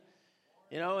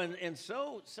And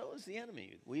so is the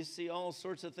enemy. We see all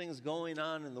sorts of things going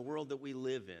on in the world that we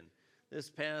live in. This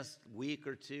past week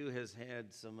or two has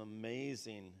had some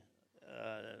amazing,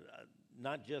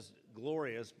 not just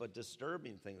glorious, but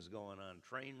disturbing things going on.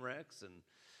 Train wrecks and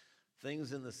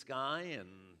things in the sky and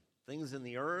things in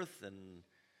the earth and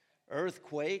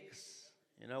earthquakes.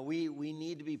 We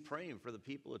need to be praying for the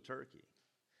people of Turkey.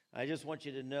 I just want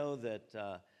you to know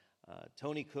that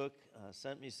Tony Cook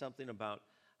sent me something about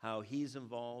how he's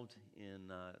involved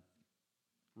in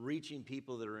reaching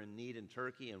people that are in need in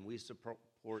Turkey, and we support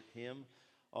him.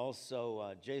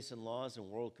 Also, Jason Laws and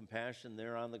World Compassion,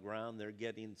 they're on the ground. They're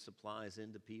getting supplies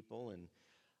into people. And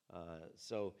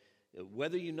so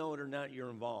whether you know it or not, you're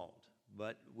involved.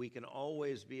 But we can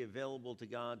always be available to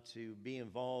God to be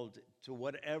involved to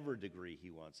whatever degree he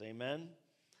wants. Amen?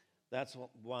 That's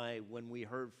why when we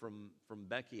heard from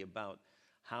Becky about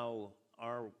how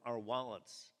our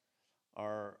wallets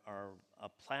are a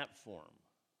platform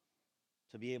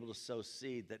to be able to sow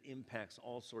seed that impacts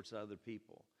all sorts of other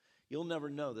people. You'll never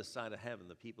know this side of heaven,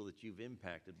 the people that you've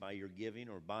impacted by your giving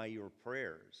or by your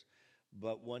prayers.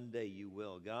 But one day you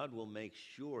will. God will make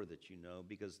sure that you know,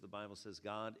 because the Bible says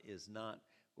God is not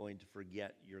going to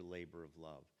forget your labor of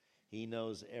love. He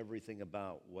knows everything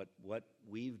about what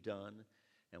we've done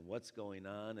and what's going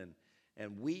on.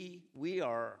 And we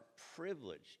are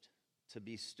privileged to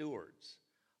be stewards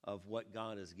of what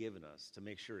God has given us, to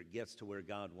make sure it gets to where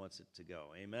God wants it to go.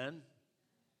 Amen?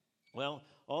 Well,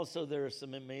 also there are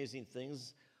some amazing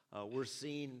things we're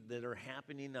seeing that are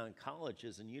happening on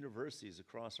colleges and universities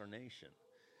across our nation.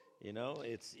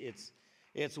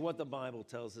 It's what the Bible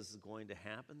tells us is going to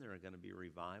happen. There are going to be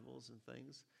revivals and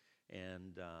things.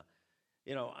 And,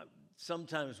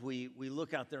 sometimes we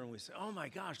look out there and we say, oh my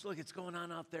gosh, look, it's going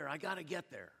on out there. I got to get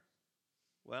there.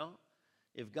 Well,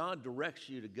 if God directs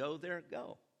you to go there,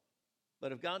 go.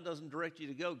 But if God doesn't direct you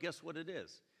to go, guess what it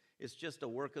is? It's just a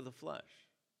work of the flesh.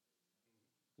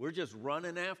 We're just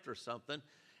running after something.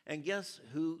 And guess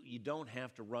who you don't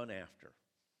have to run after?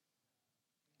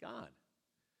 God.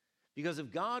 Because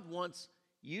if God wants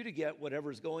you to get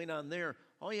whatever's going on there,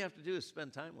 all you have to do is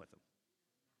spend time with him.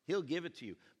 He'll give it to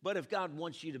you. But if God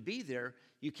wants you to be there,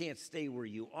 you can't stay where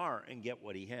you are and get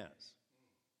what he has.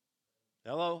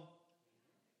 Hello?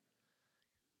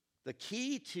 The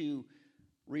key to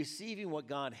receiving what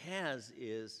God has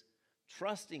is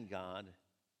trusting God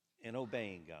and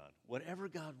obeying God. Whatever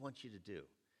God wants you to do,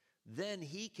 then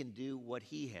he can do what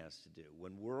he has to do.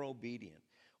 When we're obedient,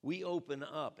 we open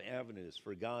up avenues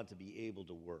for God to be able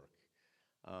to work,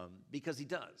 because he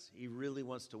does. He really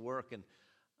wants to work. And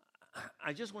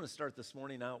I just want to start this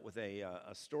morning out with a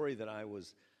story that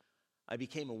I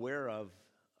became aware of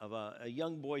a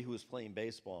young boy who was playing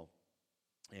baseball.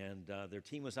 And their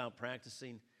team was out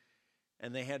practicing,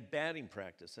 and they had batting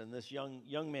practice. And this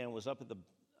young man was up at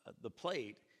the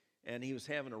plate, and he was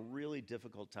having a really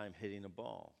difficult time hitting a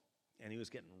ball. And he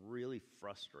was getting really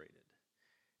frustrated.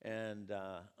 And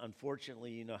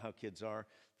unfortunately, you know how kids are.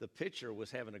 The pitcher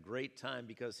was having a great time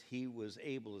because he was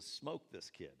able to smoke this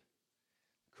kid.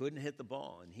 Couldn't hit the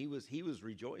ball, and he was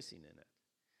rejoicing in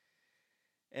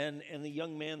it. And the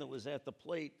young man that was at the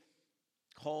plate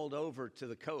called over to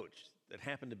the coach that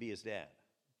happened to be his dad.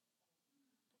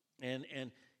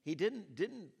 And he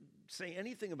didn't say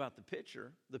anything about the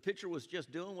pitcher. The pitcher was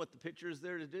just doing what the pitcher is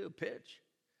there to do, pitch,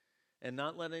 and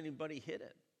not let anybody hit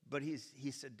it. But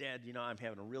he said, Dad, I'm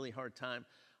having a really hard time.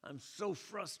 I'm so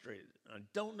frustrated. I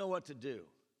don't know what to do.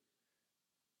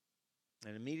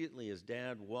 And immediately his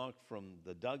dad walked from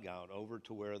the dugout over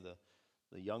to where the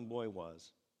young boy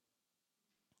was.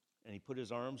 And he put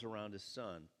his arms around his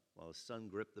son while his son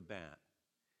gripped the bat.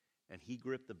 And he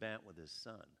gripped the bat with his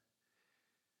son.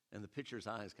 And the pitcher's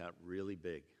eyes got really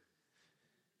big.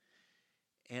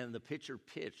 And the pitcher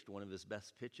pitched one of his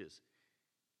best pitches.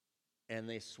 And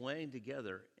they swang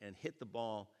together and hit the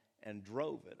ball and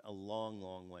drove it a long,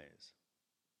 long ways.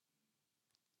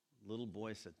 Little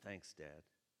boy said, "Thanks, Dad."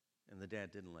 And the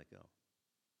dad didn't let go.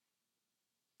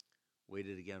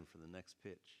 Waited again for the next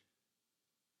pitch.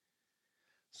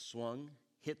 Swung,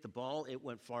 hit the ball. It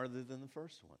went farther than the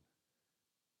first one.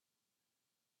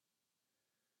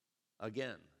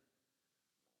 Again,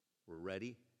 we're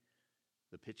ready.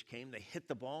 The pitch came. They hit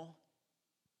the ball.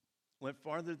 Went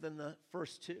farther than the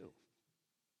first two.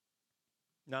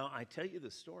 Now, I tell you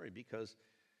this story because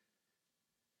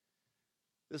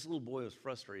this little boy was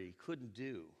frustrated. He couldn't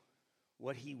do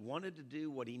what he wanted to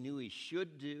do, what he knew he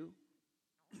should do.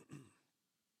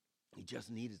 He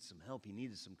just needed some help. He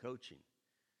needed some coaching.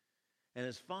 And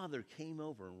his father came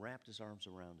over and wrapped his arms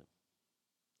around him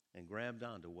and grabbed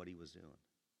onto what he was doing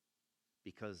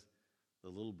because the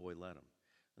little boy let him.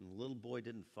 And the little boy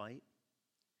didn't fight.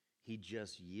 He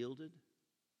just yielded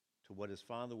to what his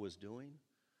father was doing,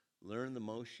 learned the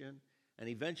motion, and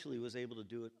eventually was able to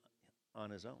do it on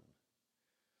his own.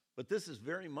 But this is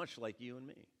very much like you and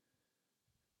me.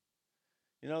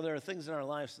 You know, there are things in our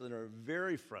lives that are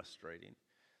very frustrating.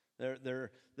 They're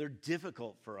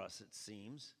difficult for us, it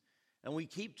seems. And we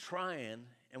keep trying,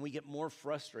 and we get more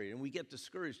frustrated, and we get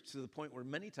discouraged to the point where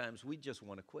many times we just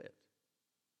want to quit.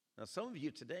 Now, some of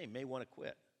you today may want to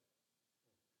quit.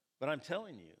 But I'm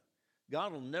telling you,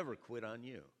 God will never quit on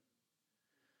you.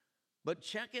 But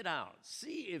check it out.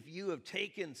 See if you have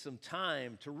taken some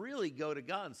time to really go to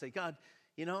God and say, God,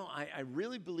 you know, I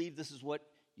really believe this is what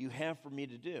you have for me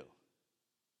to do.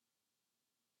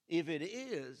 If it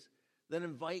is, then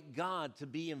invite God to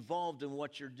be involved in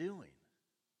what you're doing.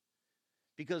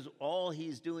 Because all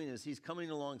he's doing is he's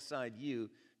coming alongside you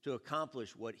to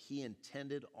accomplish what he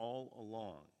intended all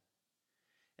along.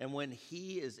 And when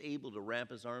he is able to wrap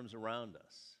his arms around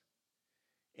us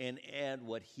and add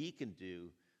what he can do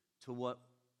to what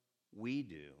we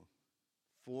do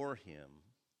for him,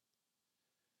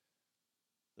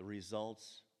 the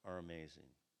results are amazing.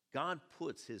 God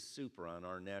puts his super on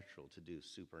our natural to do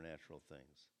supernatural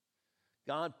things.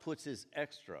 God puts his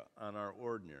extra on our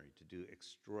ordinary to do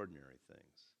extraordinary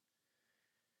things.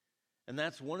 And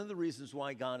that's one of the reasons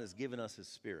why God has given us his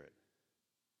Spirit.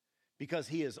 Because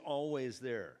he is always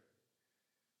there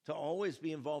to always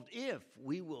be involved if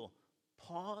we will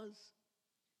pause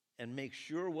and make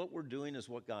sure what we're doing is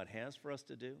what God has for us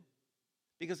to do.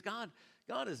 Because God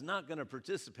is not going to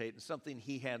participate in something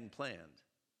he hadn't planned.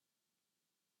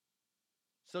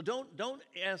 So don't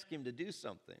ask him to do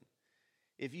something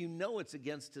if you know it's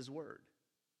against his word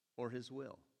or his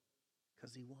will,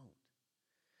 because he won't.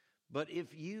 But if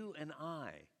you and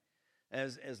I,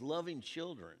 as loving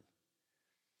children,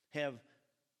 have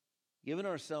given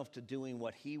ourselves to doing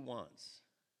what he wants,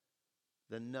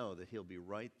 then know that he'll be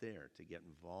right there to get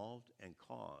involved and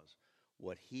cause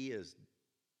what he has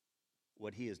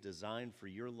designed for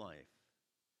your life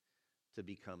to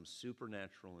become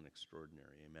supernatural and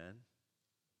extraordinary. Amen?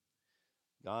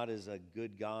 God is a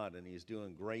good God, and he's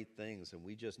doing great things, and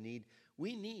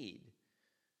we need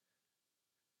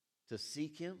to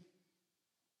seek him,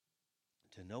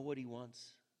 to know what he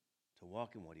wants, to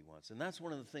walk in what he wants. And that's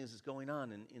one of the things that's going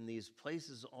on in these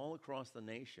places all across the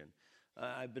nation.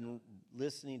 I've been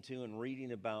listening to and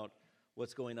reading about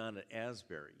what's going on at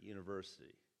Asbury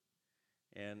University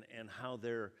and how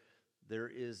there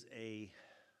is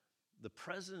the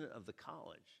president of the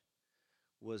college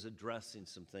was addressing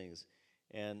some things.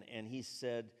 And he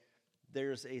said,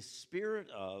 there's a spirit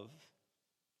of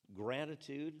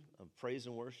gratitude, of praise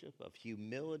and worship, of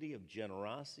humility, of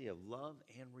generosity, of love,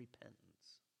 and repentance.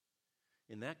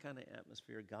 In that kind of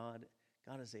atmosphere, God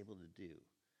is able to do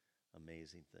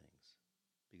amazing things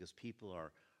because people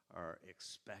are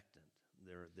expectant.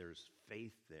 There's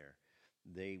faith there.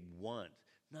 They want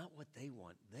not what they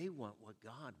want what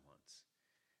God wants.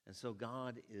 And so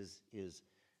God is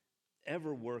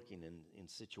ever working in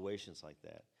situations like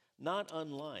that. Not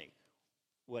unlike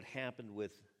what happened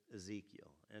with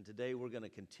Ezekiel. And today we're going to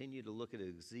continue to look at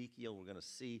Ezekiel. We're going to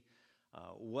see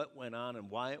what went on and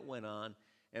why it went on.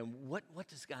 And what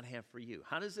does God have for you?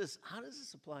 How does this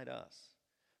apply to us?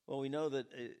 Well, we know that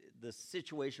the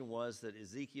situation was that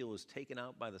Ezekiel was taken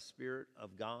out by the Spirit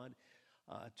of God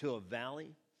to a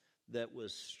valley that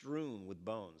was strewn with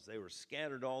bones. They were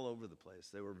scattered all over the place.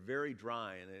 They were very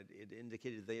dry, and it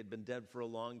indicated they had been dead for a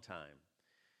long time.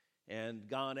 And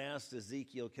God asked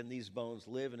Ezekiel, can these bones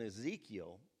live? And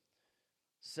Ezekiel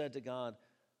said to God,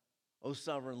 O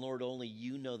sovereign Lord, only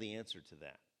you know the answer to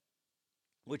that,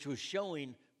 which was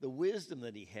showing the wisdom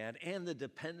that he had and the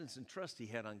dependence and trust he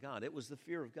had on God. It was the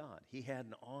fear of God. He had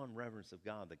an awe and reverence of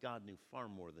God, that God knew far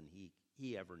more than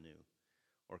he ever knew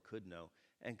or could know,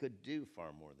 and could do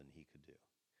far more than he could do.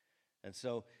 And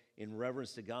so in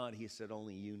reverence to God, he said,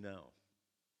 only you know.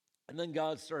 And then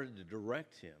God started to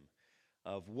direct him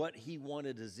of what he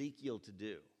wanted Ezekiel to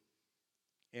do.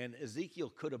 And Ezekiel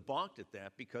could have balked at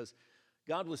that because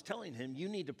God was telling him, you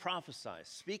need to prophesy.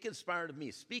 Speak inspired of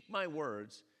me. Speak my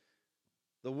words,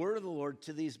 the word of the Lord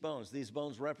to these bones. These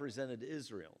bones represented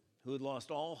Israel, who had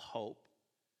lost all hope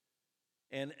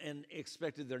and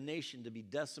expected their nation to be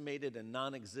decimated and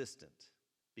non-existent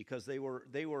because they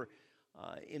were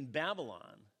in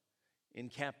Babylon in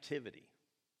captivity.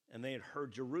 And they had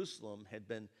heard Jerusalem had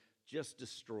been just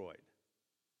destroyed.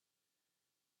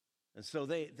 And so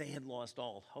they had lost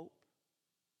all hope.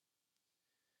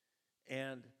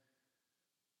 And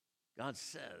God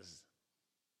says,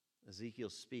 Ezekiel,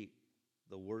 speak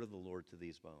the word of the Lord to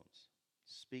these bones.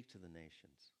 Speak to the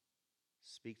nations.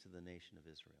 speak to the nation of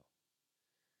Israel.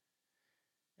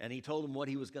 And he told him what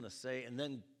he was going to say, and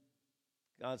then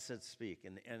God said, speak.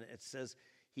 And it says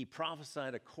he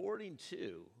prophesied according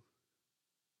to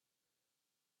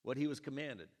what he was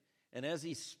commanded. And as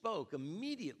he spoke,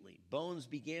 immediately bones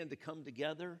began to come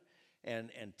together,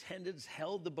 and tendons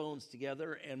held the bones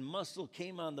together, and muscle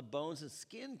came on the bones, and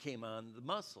skin came on the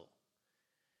muscle.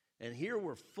 And here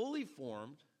were fully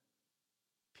formed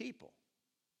people.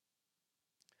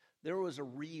 There was a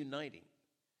reuniting,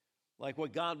 like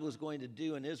what God was going to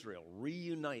do in Israel,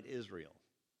 reunite Israel,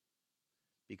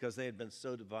 because they had been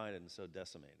so divided and so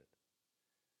decimated.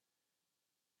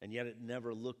 And yet it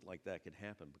never looked like that could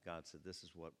happen. But God said, this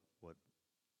is what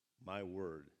my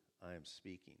word I am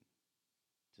speaking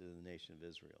to the nation of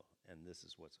Israel, and this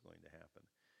is what's going to happen.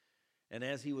 And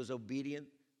as he was obedient,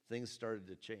 things started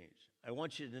to change. I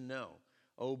want you to know,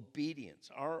 obedience,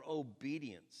 our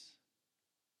obedience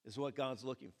is what God's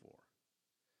looking for.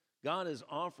 God is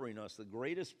offering us the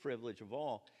greatest privilege of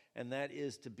all, and that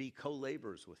is to be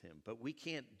co-laborers with him. But we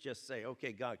can't just say,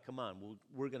 okay, God, come on,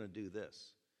 we're going to do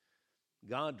this.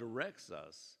 God directs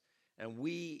us, and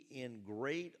we, in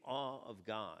great awe of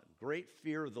God, great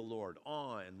fear of the Lord,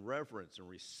 awe and reverence and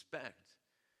respect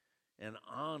and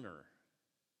honor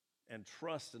and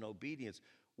trust and obedience,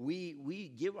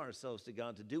 we give ourselves to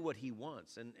God to do what he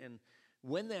wants. And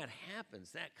when that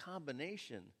happens, that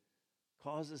combination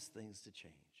causes things to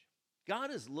change.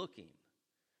 God is looking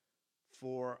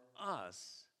for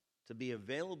us to be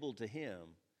available to him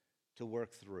to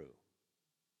work through.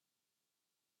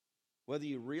 Whether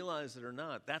you realize it or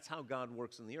not, that's how God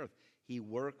works in the earth. He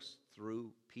works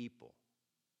through people.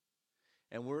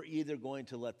 And we're either going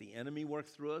to let the enemy work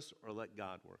through us or let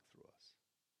God work through us.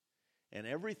 And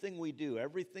everything we do,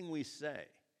 everything we say,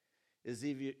 is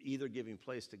either giving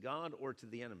place to God or to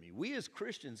the enemy. We as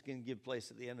Christians can give place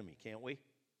to the enemy, can't we?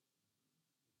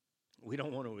 We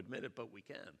don't want to admit it, but we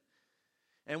can.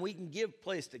 And we can give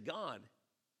place to God,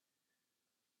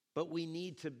 but we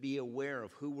need to be aware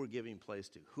of who we're giving place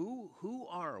to. Who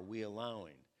are we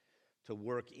allowing to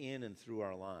work in and through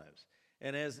our lives?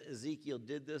 And as Ezekiel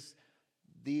did this,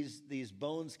 these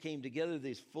bones came together,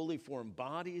 these fully formed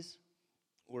bodies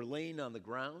were laying on the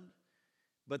ground,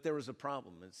 but there was a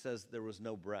problem. It says there was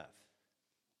no breath.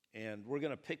 And we're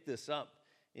going to pick this up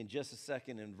in just a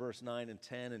second in verse 9 and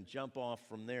 10 and jump off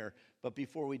from there. But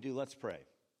before we do, let's pray.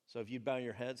 So if you'd bow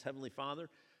your heads, Heavenly Father,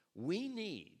 we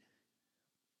need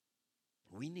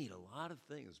a lot of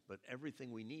things, but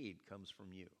everything we need comes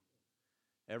from you.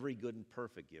 Every good and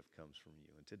perfect gift comes from you.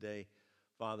 And today,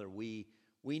 Father, we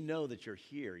know that you're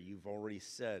here. You've already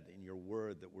said in your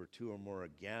word that where two or more are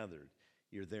gathered,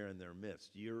 you're there in their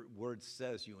midst. Your word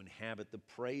says you inhabit the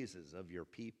praises of your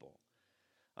people.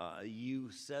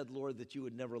 You said, Lord, that you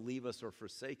would never leave us or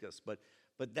forsake us, but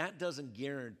that doesn't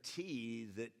guarantee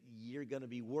that you're going to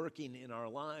be working in our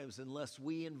lives unless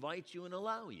we invite you and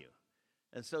allow you.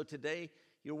 And so today,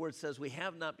 your word says we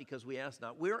have not because we ask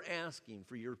not. We're asking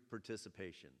for your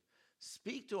participation.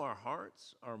 Speak to our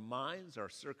hearts, our minds, our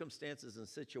circumstances and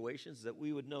situations that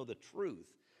we would know the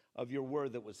truth of your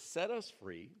word that would set us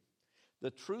free,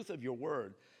 the truth of your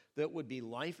word that would be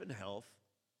life and health,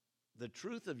 the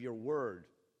truth of your word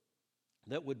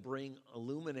that would bring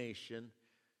illumination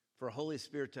for Holy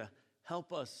Spirit to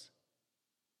help us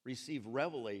receive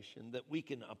revelation, that we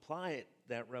can apply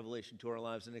that revelation to our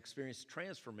lives and experience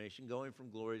transformation going from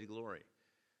glory to glory.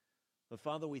 But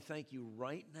Father, we thank you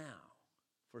right now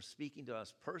for speaking to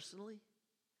us personally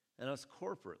and us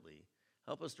corporately.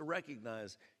 Help us to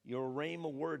recognize your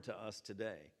rhema word to us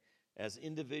today as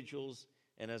individuals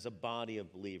and as a body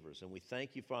of believers. And we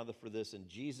thank you, Father, for this in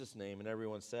Jesus' name. And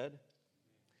everyone said?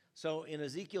 So in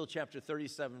Ezekiel chapter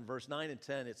 37, verse 9 and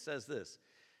 10, it says this,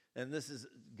 and this is,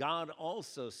 God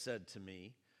also said to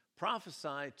me,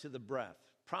 prophesy to the breath.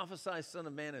 Prophesy, son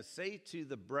of man, and say to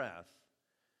the breath,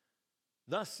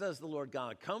 thus says the Lord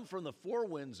God, come from the four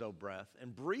winds, O breath,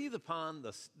 and breathe upon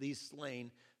these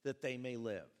slain that they may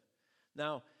live.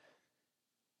 Now,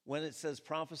 when it says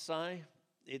prophesy,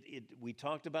 we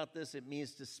talked about this. It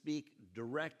means to speak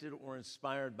directed or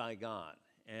inspired by God.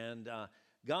 And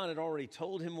God had already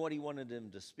told him what he wanted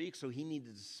him to speak, so he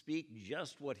needed to speak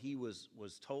just what he was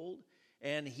told.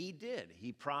 And he did.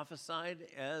 He prophesied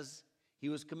as he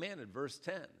was commanded. Verse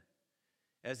 10,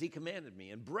 as he commanded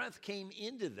me. And breath came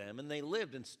into them, and they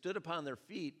lived and stood upon their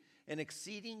feet, an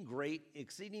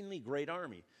exceedingly great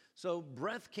army. So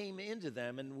breath came into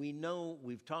them, and we know,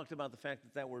 we've talked about the fact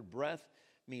that word breath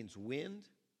means wind.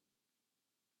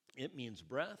 It means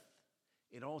breath.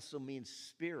 It also means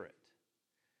spirit.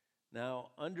 Now,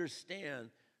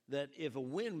 understand that if a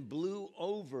wind blew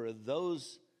over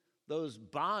those those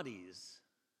bodies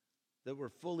that were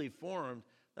fully formed,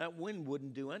 that wind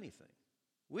wouldn't do anything.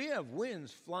 We have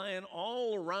winds flying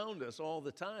all around us all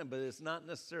the time, but it's not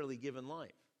necessarily given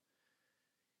life.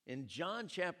 In John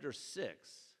chapter 6,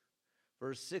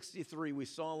 verse 63, we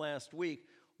saw last week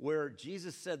where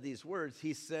Jesus said these words.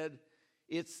 He said,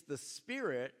 it's the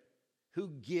Spirit who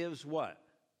gives what?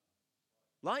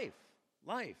 Life.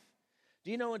 Life.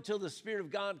 Do you know until the Spirit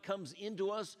of God comes into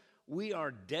us, we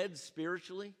are dead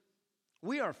spiritually?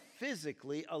 We are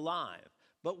physically alive,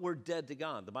 but we're dead to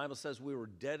God. The Bible says we were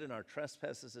dead in our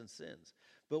trespasses and sins.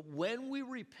 But when we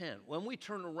repent, when we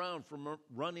turn around from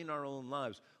running our own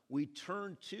lives, we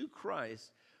turn to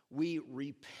Christ, we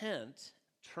repent,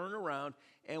 turn around,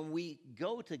 and we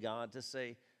go to God to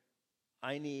say,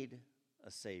 I need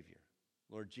a Savior.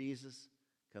 Lord Jesus,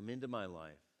 come into my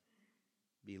life.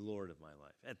 Be Lord of my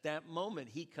life. At that moment,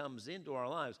 he comes into our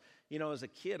lives. You know, as a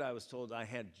kid, I was told I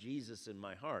had Jesus in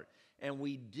my heart. And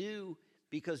we do,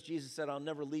 because Jesus said, I'll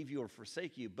never leave you or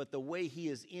forsake you. But the way he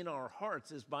is in our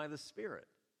hearts is by the Spirit.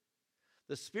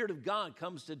 The Spirit of God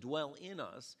comes to dwell in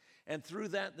us. And through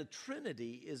that, the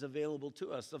Trinity is available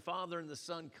to us. The Father and the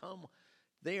Son come.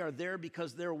 They are there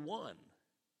because they're one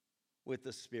with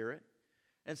the Spirit.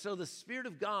 And so the Spirit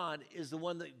of God is the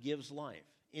one that gives life.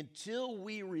 Until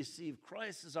we receive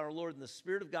Christ as our Lord and the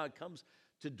Spirit of God comes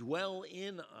to dwell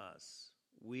in us,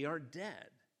 we are dead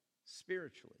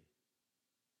spiritually.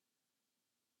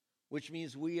 Which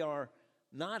means we are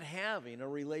not having a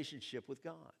relationship with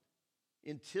God.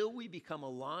 Until we become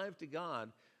alive to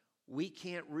God, we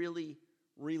can't really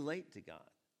relate to God.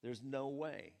 There's no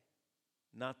way,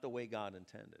 not the way God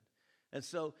intended. And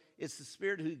so it's the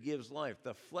Spirit who gives life.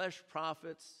 The flesh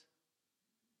profits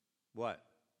what?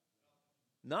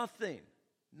 Nothing.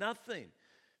 Nothing.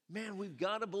 Man, we've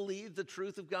got to believe the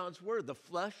truth of God's word. The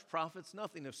flesh profits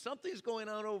nothing. If something's going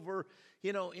on over,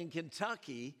 in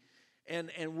Kentucky,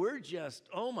 and we're just,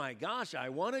 oh my gosh, I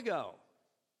want to go,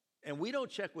 and we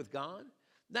don't check with God,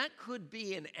 that could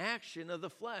be an action of the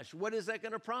flesh. What is that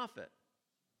going to profit?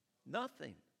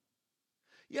 Nothing.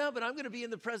 Yeah, but I'm going to be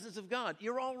in the presence of God.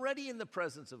 You're already in the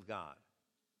presence of God.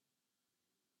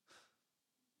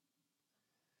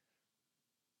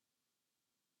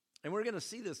 And we're going to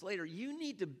see this later. You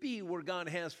need to be where God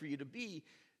has for you to be,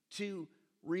 to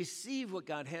receive what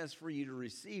God has for you to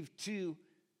receive, to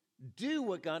do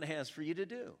what God has for you to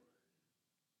do.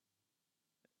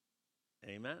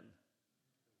 Amen.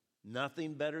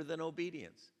 Nothing better than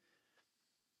obedience.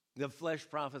 The flesh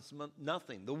profits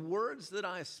nothing. The words that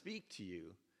I speak to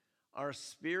you are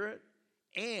spirit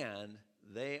and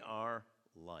they are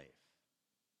life.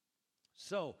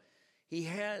 So he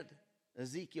had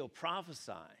Ezekiel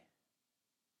prophesy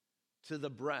to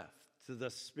the breath, to the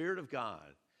Spirit of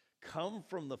God, come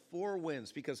from the four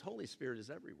winds, because Holy Spirit is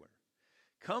everywhere.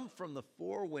 Come from the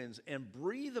four winds and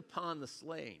breathe upon the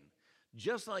slain,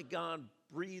 just like God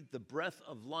breathed the breath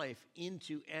of life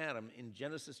into Adam in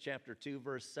Genesis chapter 2,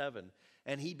 verse 7,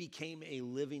 and he became a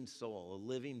living soul, a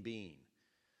living being.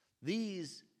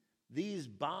 These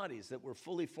bodies that were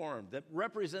fully formed, that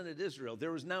represented Israel,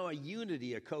 there was now a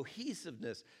unity, a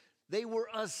cohesiveness. They were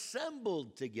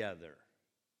assembled together.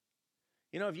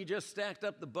 If you just stacked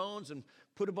up the bones and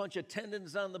put a bunch of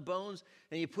tendons on the bones,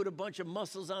 and you put a bunch of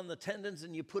muscles on the tendons,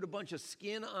 and you put a bunch of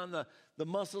skin on the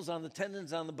muscles, on the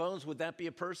tendons, on the bones, would that be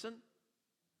a person?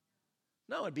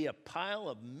 No, it'd be a pile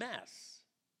of mess.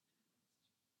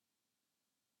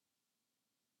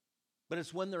 But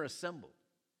it's when they're assembled,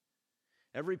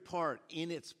 every part in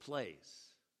its place,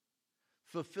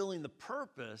 fulfilling the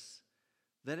purpose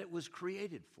that it was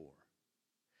created for.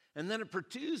 And then it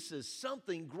produces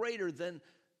something greater than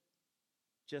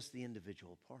just the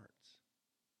individual parts.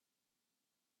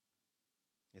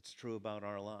 It's true about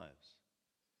our lives.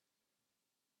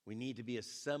 We need to be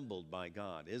assembled by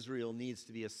God. Israel needs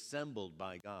to be assembled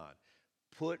by God,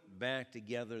 put back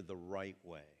together the right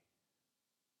way.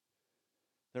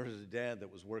 There was a dad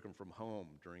that was working from home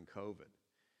during COVID,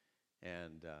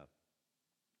 and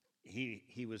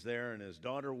he was there, and his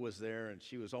daughter was there, and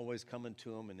she was always coming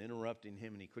to him and interrupting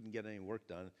him, and he couldn't get any work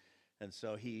done. And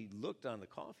so he looked on the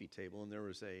coffee table, and there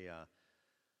was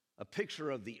a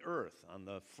picture of the earth on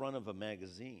the front of a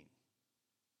magazine.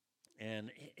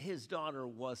 And his daughter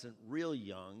wasn't real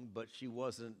young, but she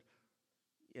wasn't,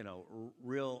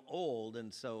 real old.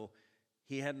 And so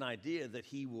he had an idea that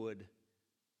he would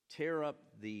tear up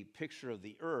the picture of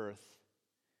the earth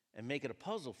and make it a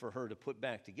puzzle for her to put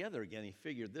back together again. He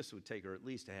figured this would take her at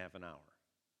least a half an hour.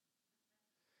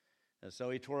 And so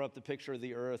he tore up the picture of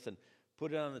the earth and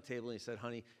put it on the table, and he said,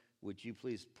 honey, would you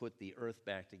please put the earth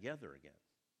back together again?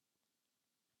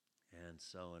 And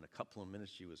so in a couple of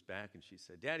minutes, she was back, and she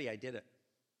said, Daddy, I did it.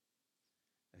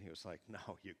 And he was like,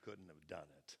 no, you couldn't have done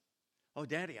it. Oh,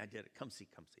 Daddy, I did it. Come see,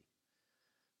 come see.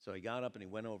 So he got up, and he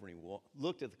went over, and he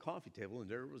looked at the coffee table, and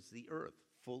there was the earth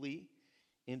fully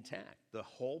intact, the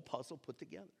whole puzzle put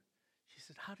together. She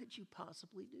said, how did you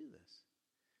possibly do this?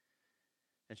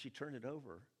 And she turned it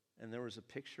over, and there was a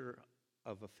picture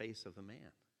of a face of a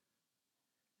man.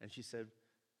 And she said,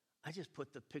 I just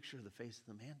put the picture of the face of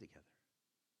the man together.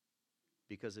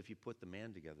 Because if you put the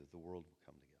man together, the world will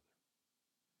come together.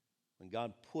 When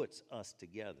God puts us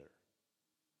together,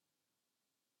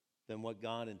 then what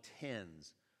God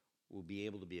intends will be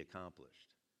able to be accomplished.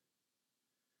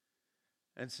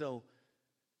 And so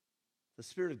the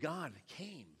Spirit of God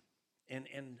came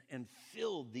and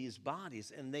filled these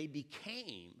bodies, and they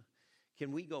became.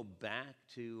 Can we go back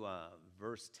to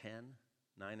verse 10,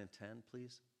 9 and 10,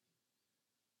 please?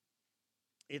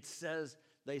 It says,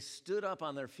 they stood up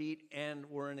on their feet and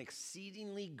were an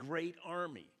exceedingly great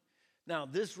army. Now,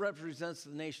 this represents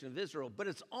the nation of Israel, but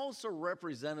it's also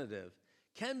representative,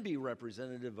 can be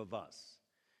representative of us.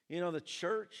 You know, the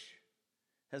church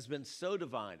has been so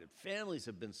divided. Families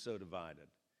have been so divided.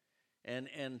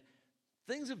 And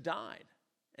things have died.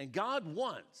 And God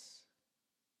wants,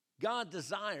 God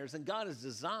desires, and God has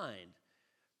designed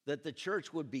that the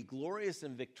church would be glorious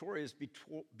and victorious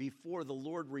before the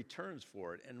Lord returns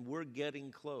for it, and we're getting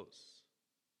close.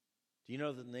 Do you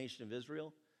know that the nation of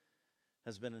Israel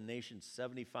has been a nation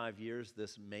 75 years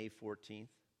this May 14th?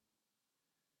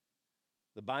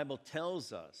 The Bible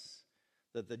tells us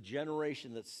that the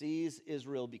generation that sees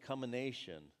Israel become a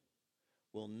nation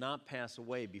will not pass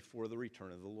away before the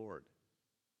return of the Lord.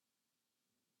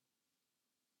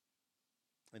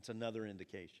 It's another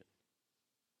indication.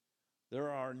 There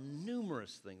are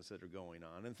numerous things that are going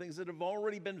on and things that have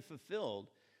already been fulfilled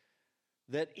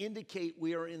that indicate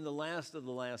we are in the last of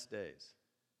the last days.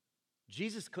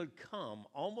 Jesus could come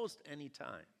almost any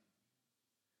time.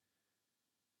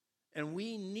 And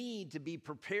we need to be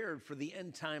prepared for the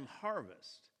end time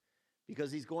harvest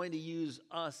because he's going to use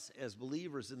us as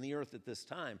believers in the earth at this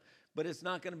time. But it's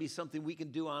not going to be something we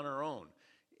can do on our own.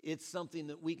 It's something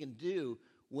that we can do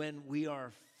when we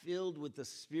are filled with the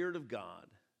Spirit of God,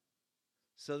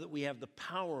 so that we have the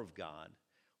power of God,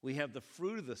 we have the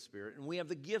fruit of the Spirit, and we have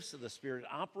the gifts of the Spirit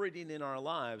operating in our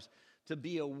lives to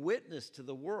be a witness to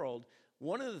the world.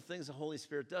 One of the things the Holy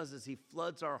Spirit does is he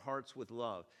floods our hearts with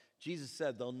love. Jesus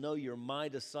said, they'll know you're my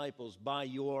disciples by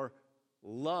your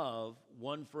love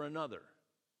one for another.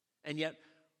 And yet,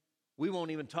 we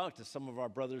won't even talk to some of our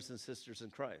brothers and sisters in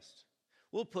Christ.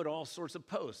 We'll put all sorts of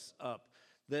posts up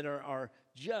that are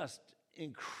just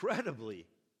incredibly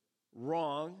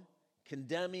wrong,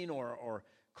 condemning or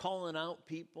calling out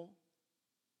people.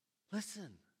 Listen,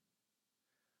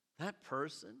 that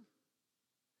person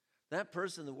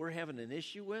that we're having an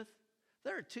issue with,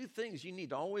 there are two things you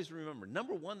need to always remember.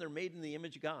 Number one, they're made in the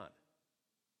image of God.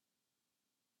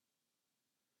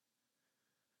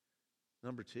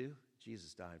 Number two,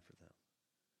 Jesus died for them.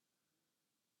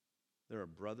 They're a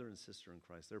brother and sister in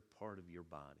Christ. They're part of your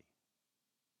body.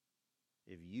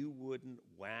 If you wouldn't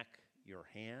whack your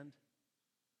hand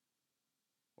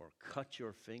or cut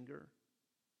your finger,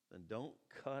 then don't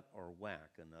cut or whack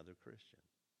another Christian.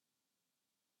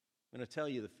 I'm going to tell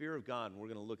you the fear of God, and we're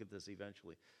going to look at this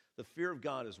eventually. The fear of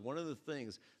God is one of the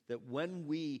things that when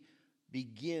we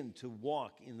begin to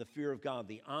walk in the fear of God,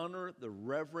 the honor, the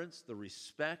reverence, the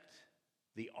respect,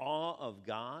 the awe of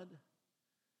God,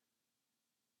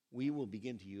 we will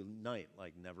begin to unite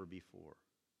like never before.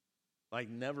 Like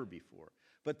never before.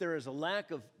 But there is a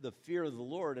lack of the fear of the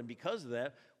Lord, and because of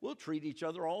that, we'll treat each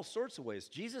other all sorts of ways.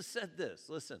 Jesus said this,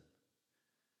 listen,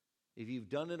 if you've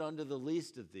done it unto the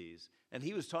least of these, and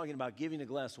he was talking about giving a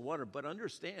glass of water, but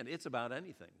understand, it's about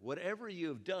anything. Whatever you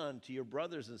have done to your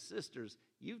brothers and sisters,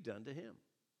 you've done to him.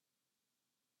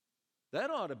 That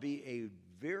ought to be a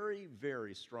very,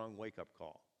 very strong wake-up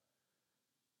call.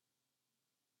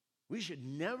 We should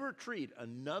never treat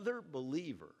another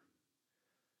believer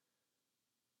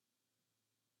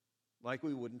like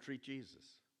we wouldn't treat Jesus.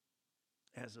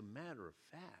 As a matter of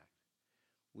fact,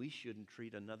 we shouldn't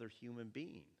treat another human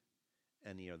being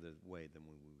any other way than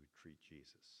we would treat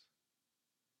Jesus.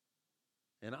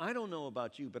 And I don't know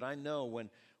about you, but I know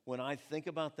when I think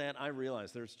about that, I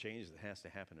realize there's change that has to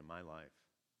happen in my life.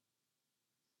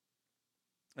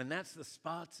 And that's the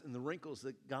spots and the wrinkles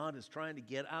that God is trying to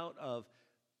get out of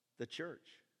the church.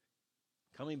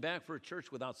 Coming back for a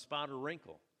church without spot or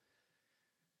wrinkle.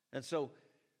 And so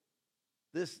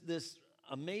this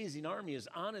amazing army is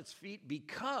on its feet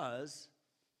because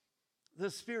the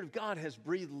Spirit of God has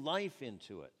breathed life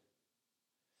into it.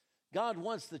 God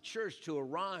wants the church to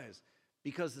arise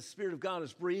because the Spirit of God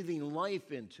is breathing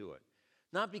life into it,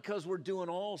 not because we're doing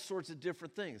all sorts of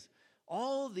different things.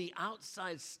 All the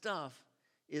outside stuff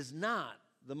is not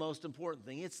the most important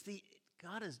thing.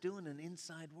 God is doing an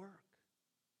inside work.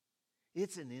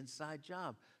 It's an inside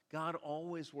job. God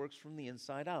always works from the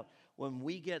inside out. When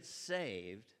we get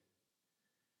saved,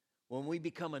 when we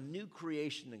become a new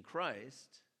creation in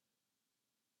Christ,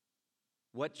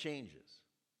 what changes?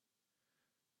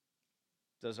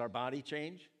 Does our body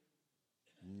change?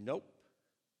 Nope.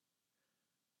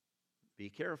 Be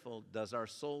careful. Does our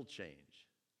soul change?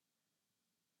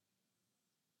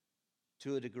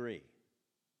 To a degree.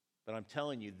 But I'm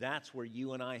telling you, that's where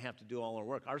you and I have to do all our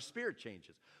work. Our spirit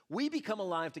changes. We become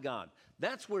alive to God.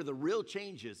 That's where the real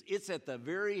change is. It's at the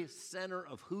very center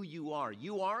of who you are.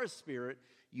 You are a spirit,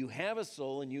 you have a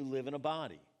soul, and you live in a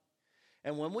body.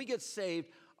 And when we get saved,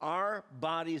 our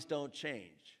bodies don't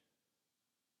change.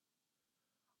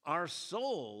 Our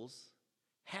souls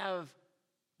have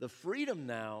the freedom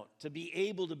now to be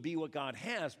able to be what God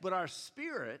has, but our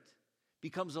spirit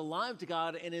becomes alive to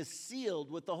God and is sealed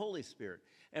with the Holy Spirit.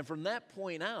 And from that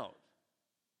point out,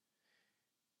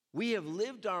 we have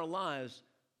lived our lives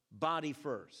body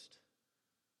first,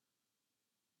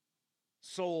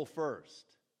 soul first.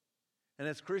 And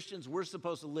as Christians, we're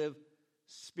supposed to live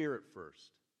spirit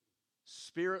first,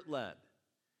 spirit-led.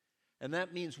 And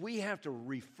that means we have to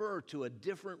refer to a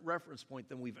different reference point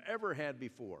than we've ever had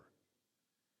before.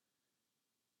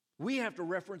 We have to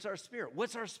reference our spirit.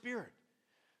 What's our spirit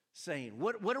saying?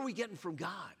 What are we getting from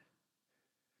God?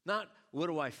 Not what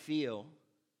do I feel?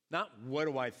 Not what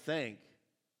do I think?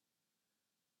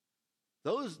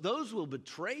 Those will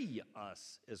betray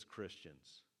us as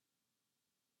Christians.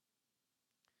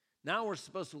 Now we're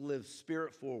supposed to live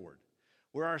spirit forward,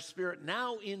 where our spirit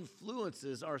now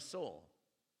influences our soul.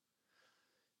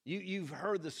 You've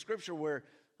heard the scripture where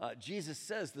Jesus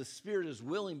says the spirit is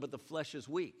willing, but the flesh is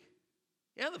weak.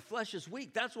 Yeah, the flesh is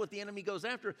weak. That's what the enemy goes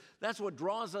after. That's what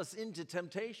draws us into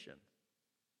temptation,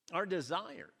 our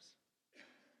desires.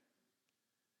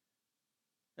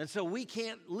 And so we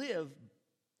can't live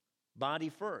body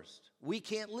first. We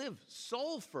can't live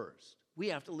soul first. We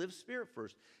have to live spirit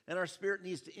first. And our spirit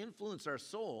needs to influence our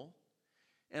soul,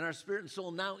 and our spirit and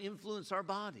soul now influence our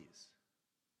bodies.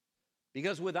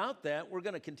 Because without that, we're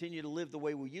going to continue to live the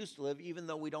way we used to live, even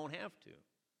though we don't have to.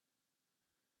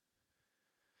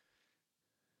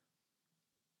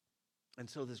 And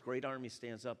so this great army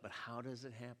stands up, but how does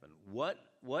it happen? What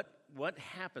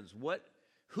happens?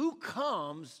 Who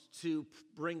comes to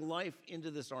bring life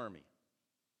into this army?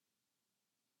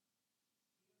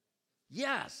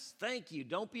 Yes, thank you.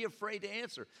 Don't be afraid to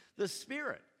answer. The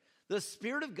Spirit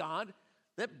of God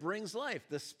that brings life.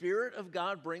 The Spirit of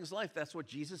God brings life. That's what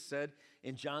Jesus said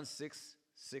in John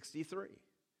 6:63.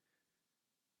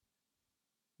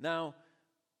 Now,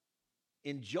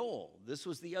 in Joel, this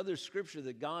was the other scripture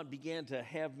that God began to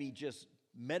have me just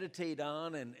meditate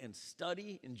on and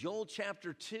study. In Joel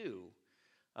chapter 2,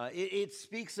 it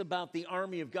speaks about the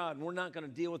army of God, and we're not going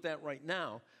to deal with that right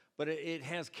now, but it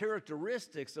has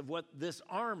characteristics of what this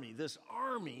army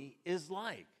is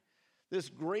like. This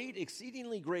great,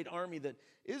 exceedingly great army that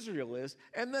Israel is,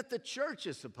 and that the church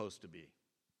is supposed to be.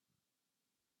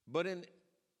 But in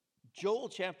Joel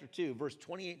chapter 2, verse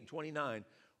 28 and 29,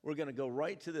 we're going to go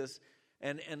right to this,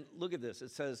 and look at this.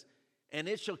 It says, "And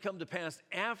it shall come to pass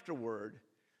afterward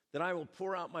that I will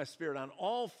pour out my spirit on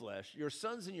all flesh. Your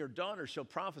sons and your daughters shall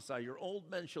prophesy. Your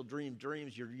old men shall dream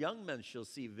dreams. Your young men shall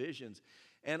see visions.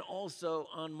 And also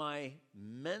on my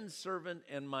menservant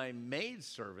and my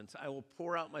maidservants I will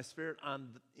pour out my spirit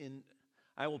in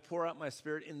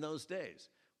those days."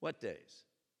 What days?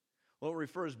 Well, it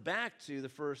refers back to the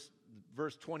first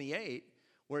verse 28,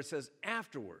 where it says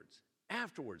afterwards.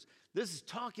 Afterwards. This is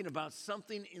talking about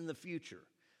something in the future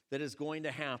that is going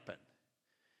to happen.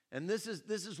 And this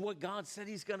is what God said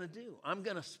he's going to do. I'm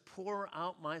going to pour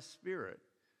out my spirit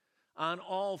on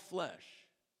all flesh.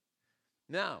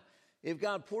 Now, if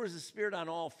God pours his spirit on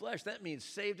all flesh, that means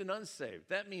saved and unsaved.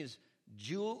 That means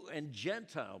Jew and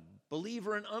Gentile,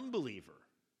 believer and unbeliever.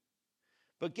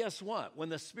 But guess what? When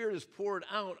the spirit is poured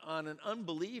out on an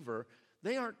unbeliever,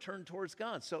 they aren't turned towards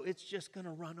God, so it's just going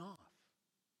to run off.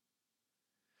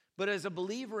 But as a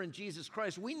believer in Jesus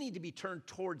Christ, we need to be turned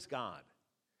towards God.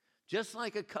 Just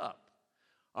like a cup.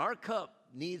 Our cup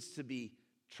needs to be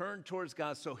turned towards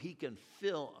God so he can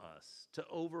fill us to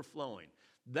overflowing.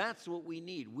 That's what we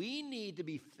need. We need to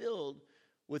be filled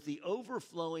with the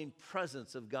overflowing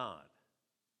presence of God.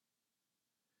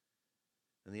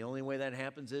 And the only way that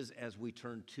happens is as we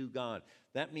turn to God.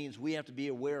 That means we have to be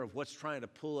aware of what's trying to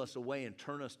pull us away and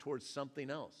turn us towards something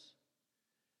else.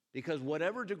 Because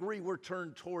whatever degree we're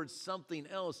turned towards something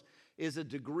else is a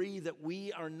degree that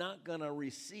we are not going to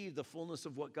receive the fullness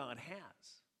of what God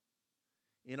has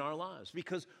in our lives,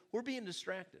 because we're being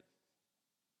distracted.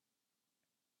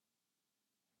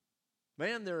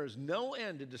 Man, there is no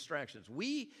end to distractions.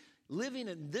 We, living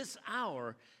in this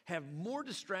hour, have more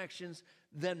distractions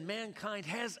than mankind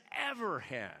has ever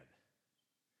had.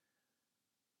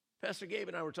 Pastor Gabe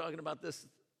and I were talking about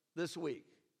this week.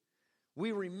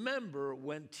 We remember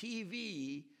when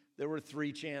TV, there were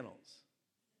 3 channels.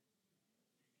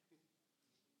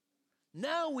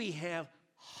 Now we have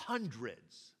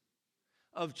hundreds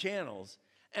of channels,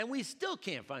 and we still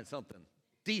can't find something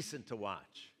decent to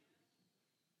watch.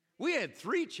 We had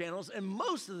 3 channels, and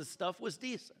most of the stuff was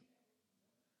decent.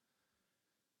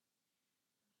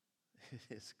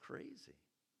 It's crazy.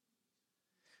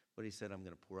 But he said, I'm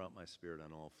going to pour out my Spirit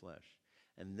on all flesh.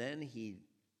 And then he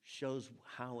shows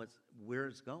where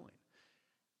it's going.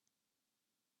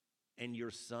 And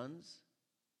your sons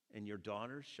and your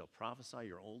daughters shall prophesy,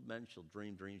 your old men shall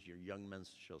dream dreams, your young men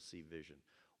shall see vision.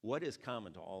 What is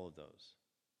common to all of those?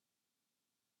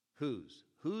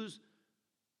 Whose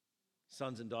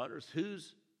sons and daughters?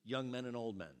 Whose young men and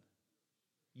old men?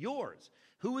 Yours.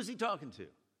 Who is he talking to?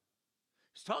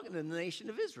 He's talking to the nation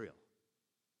of Israel.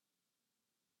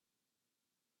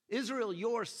 Israel,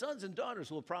 your sons and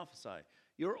daughters will prophesy.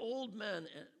 Your old men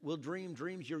will dream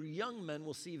dreams. Your young men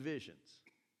will see visions.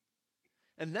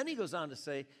 And then he goes on to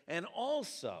say, and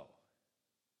also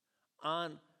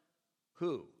on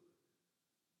who?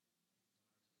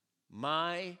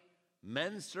 My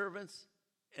men servants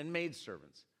and maid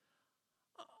servants.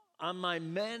 On my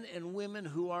men and women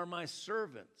who are my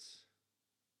servants.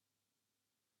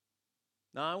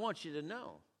 Now, I want you to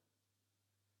know,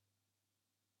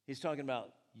 he's talking about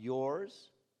yours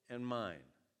and mine.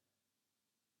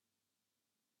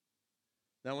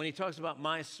 Now, when he talks about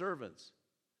my servants,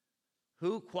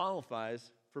 who qualifies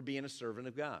for being a servant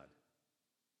of God?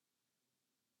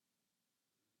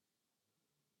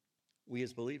 We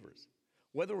as believers,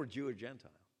 whether we're Jew or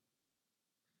Gentile,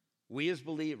 we as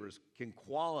believers can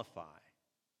qualify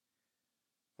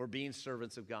for being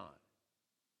servants of God.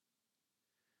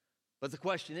 But the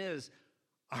question is,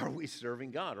 are we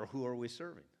serving God, or who are we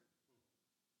serving?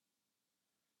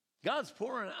 God's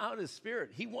pouring out his Spirit.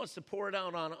 He wants to pour it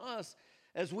out on us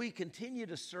as we continue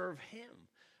to serve him.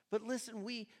 But listen,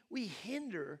 we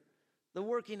hinder the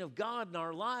working of God in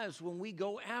our lives when we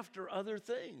go after other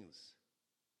things.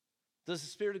 Does the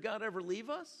Spirit of God ever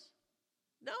leave us?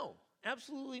 No,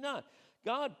 absolutely not.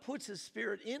 God puts his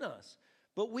Spirit in us,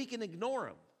 but we can ignore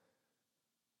him.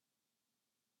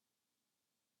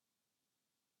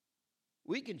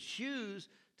 We can choose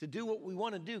to do what we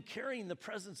want to do, carrying the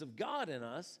presence of God in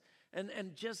us, and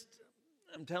just,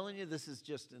 I'm telling you, this is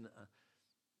just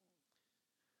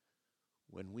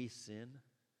when we sin,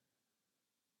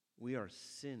 we are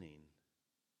sinning,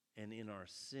 and in our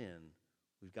sin,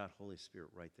 we've got Holy Spirit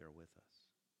right there with us.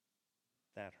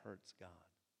 That hurts God.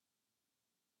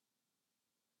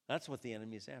 That's what the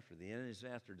enemy is after. The enemy is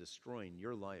after destroying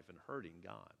your life and hurting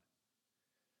God.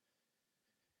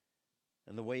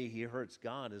 And the way he hurts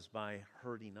God is by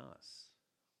hurting us.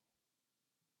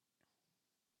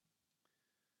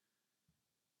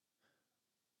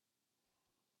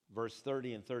 Verse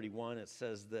 30 and 31, it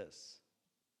says this.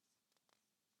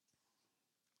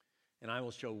 And I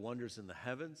will show wonders in the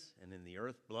heavens and in the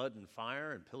earth, blood and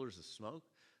fire and pillars of smoke.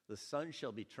 The sun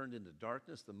shall be turned into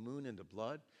darkness, the moon into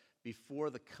blood,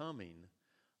 before the coming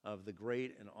of the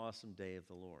great and awesome day of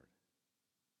the Lord.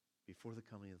 Before the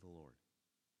coming of the Lord.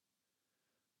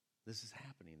 This is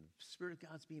happening. The Spirit of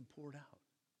God's being poured out.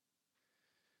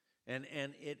 And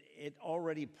it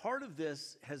already, part of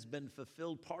this has been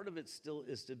fulfilled. Part of it still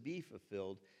is to be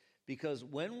fulfilled. Because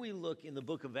when we look in the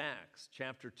book of Acts,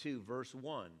 chapter 2, verse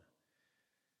 1,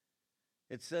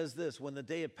 it says this: when the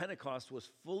day of Pentecost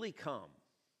was fully come,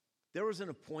 there was an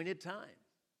appointed time.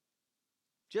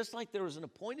 Just like there was an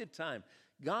appointed time,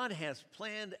 God has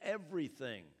planned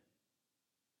everything.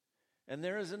 And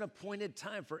there is an appointed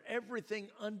time for everything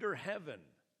under heaven.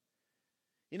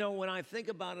 You know, when I think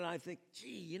about it, I think,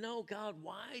 gee, God,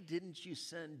 why didn't you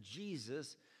send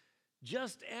Jesus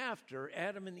just after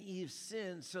Adam and Eve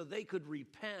sinned so they could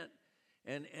repent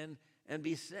and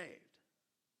be saved?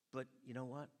 But you know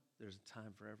what? There's a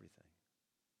time for everything.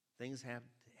 Things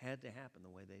had to happen the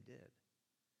way they did.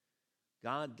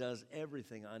 God does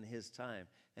everything on his time,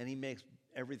 and he makes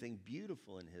everything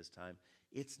beautiful in his time.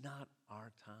 It's not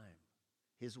our time.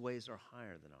 His ways are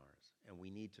higher than ours, and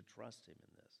we need to trust him in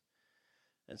this.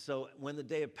 And so when the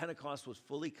day of Pentecost was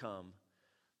fully come,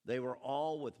 they were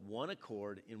all with one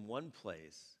accord in one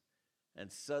place,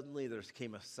 And suddenly there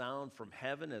came a sound from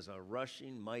heaven as a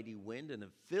rushing mighty wind, and it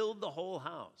filled the whole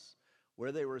house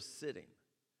where they were sitting.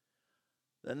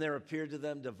 Then there appeared to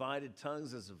them divided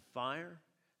tongues as of fire,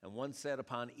 and one sat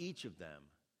upon each of them.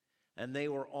 And they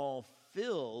were all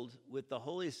filled with the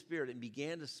Holy Spirit and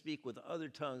began to speak with other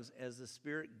tongues as the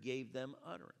Spirit gave them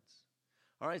utterance.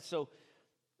 All right, so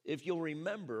if you'll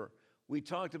remember, we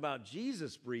talked about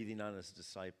Jesus breathing on his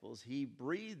disciples. He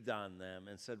breathed on them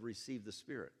and said, receive the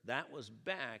Spirit. That was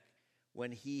back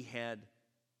when he had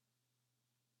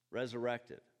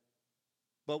resurrected.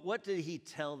 But what did he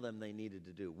tell them they needed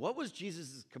to do? What was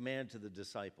Jesus' command to the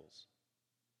disciples?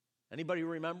 Anybody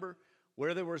remember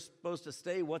where they were supposed to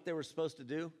stay, what they were supposed to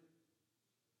do?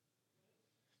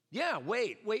 Yeah,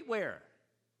 wait, where?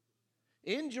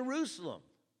 In Jerusalem,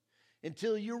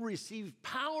 until you receive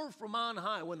power from on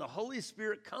high when the Holy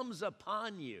Spirit comes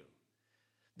upon you.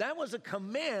 That was a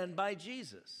command by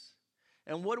Jesus.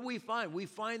 And what do we find? We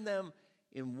find them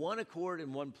in one accord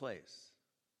in one place.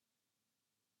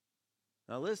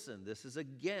 Now listen, this is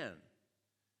again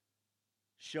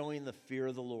showing the fear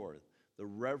of the Lord, the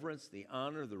reverence, the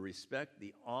honor, the respect,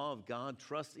 the awe of God,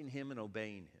 trusting him and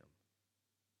obeying him.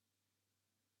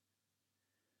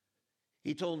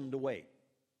 He told them to wait.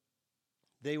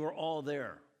 They were all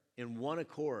there in one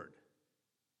accord,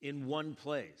 in one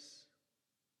place.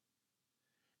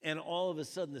 And all of a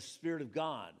sudden, the Spirit of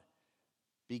God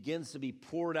begins to be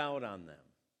poured out on them.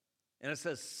 And it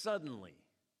says, suddenly,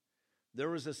 there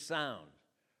was a sound.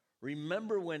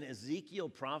 Remember when Ezekiel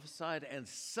prophesied, and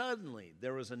suddenly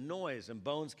there was a noise and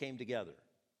bones came together.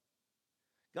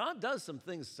 God does some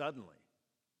things suddenly.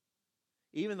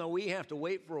 Even though we have to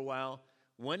wait for a while,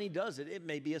 when he does it, it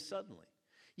may be a suddenly.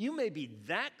 You may be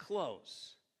that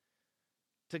close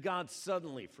to God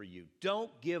suddenly for you. Don't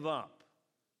give up.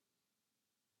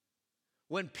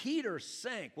 When Peter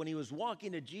sank, when he was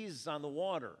walking to Jesus on the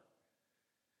water,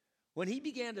 when he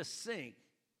began to sink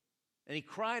and he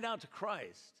cried out to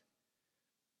Christ,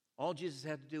 all Jesus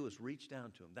had to do was reach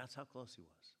down to him. That's how close he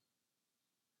was.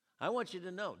 I want you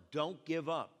to know, don't give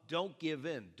up. Don't give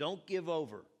in. Don't give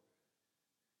over.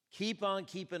 Keep on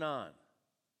keeping on.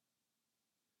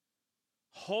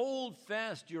 Hold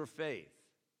fast your faith,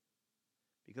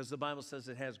 because the Bible says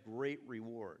it has great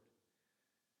reward.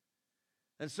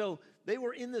 And so they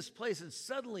were in this place, and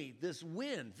suddenly this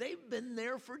wind, they've been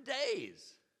there for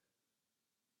days.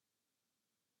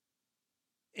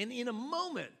 And in a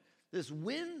moment, this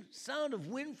sound of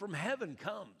wind from heaven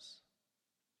comes.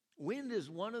 Wind is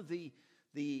one of the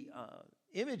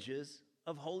images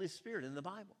of Holy Spirit in the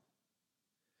Bible.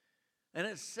 And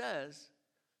it says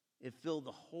it filled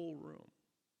the whole room.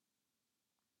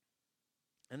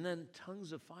 And then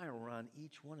tongues of fire were on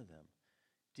each one of them.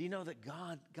 Do you know that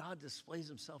God displays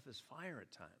himself as fire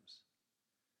at times?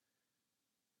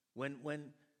 When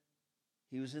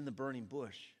he was in the burning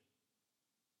bush,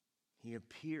 he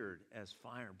appeared as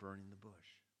fire burning the bush.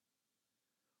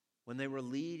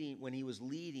 When he was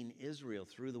leading Israel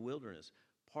through the wilderness,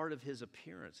 part of his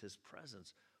appearance, his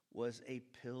presence, was a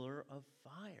pillar of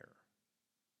fire.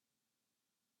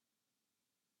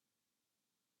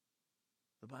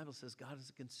 The Bible says God is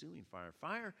a consuming fire.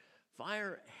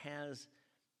 Fire has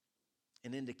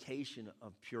an indication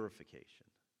of purification.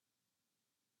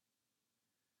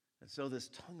 And so this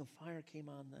tongue of fire came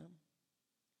on them,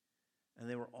 and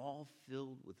they were all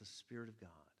filled with the Spirit of God.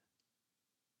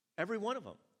 Every one of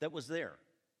them that was there.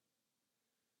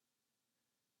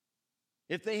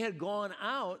 If they had gone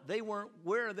out, they weren't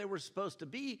where they were supposed to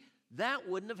be, that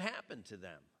wouldn't have happened to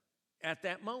them at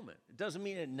that moment. It doesn't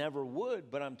mean it never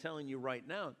would, but I'm telling you right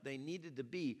now, they needed to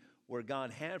be where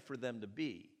God had for them to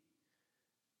be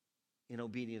in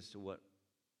obedience to what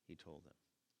he told them.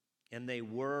 And they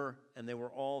were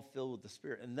all filled with the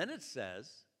Spirit. And then it says,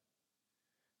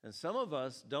 and some of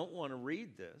us don't want to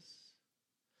read this.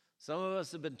 Some of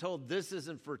us have been told this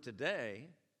isn't for today.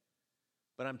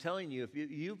 But I'm telling you, if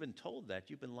you've been told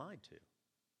that, you've been lied to.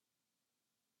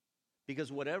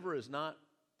 Because whatever is not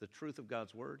the truth of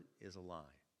God's word is a lie.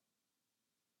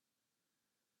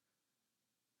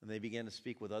 And they began to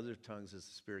speak with other tongues as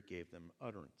the Spirit gave them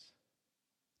utterance.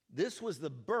 This was the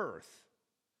birth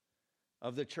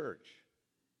of the church.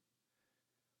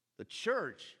 The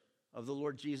church of the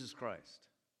Lord Jesus Christ.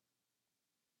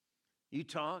 You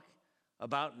talk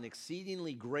about an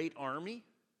exceedingly great army.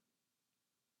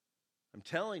 I'm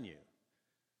telling you,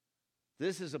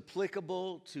 this is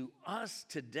applicable to us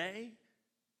today.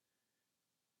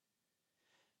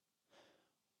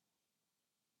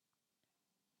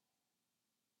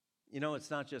 You know,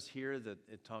 it's not just here that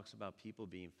it talks about people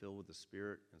being filled with the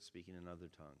Spirit and speaking in other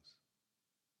tongues.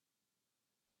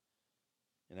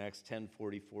 In Acts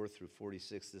 10:44 through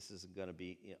 46, this isn't going to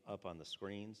be up on the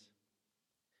screens.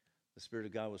 The Spirit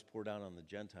of God was poured out on the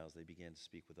Gentiles. They began to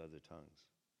speak with other tongues.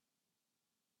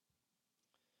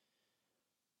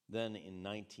 Then in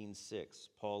 19:6,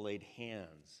 Paul laid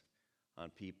hands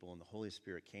on people, and the Holy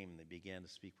Spirit came, and they began to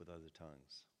speak with other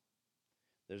tongues.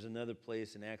 There's another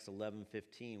place in Acts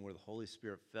 11:15 where the Holy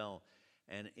Spirit fell,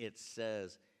 and it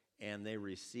says, and they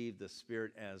received the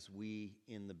Spirit as we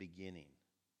in the beginning,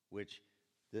 which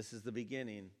this is the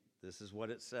beginning. This is what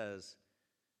it says.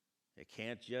 It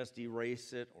can't just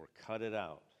erase it or cut it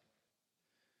out.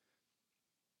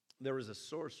 There was a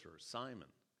sorcerer, Simon,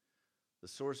 the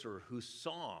sorcerer, who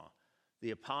saw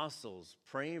the apostles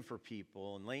praying for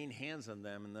people and laying hands on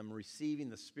them and them receiving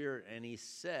the Spirit, and he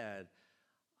said,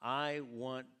 I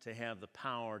want to have the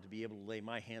power to be able to lay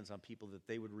my hands on people that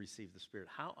they would receive the Spirit.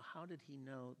 How did he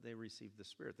know they received the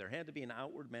Spirit? There had to be an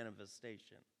outward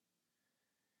manifestation.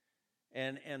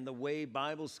 And the way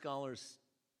Bible scholars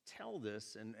tell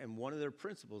this, and one of their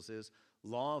principles is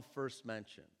law of first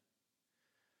mention.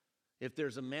 If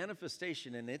there's a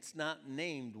manifestation and it's not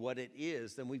named what it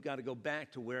is, then we've got to go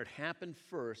back to where it happened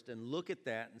first and look at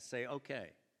that and say, okay,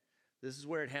 this is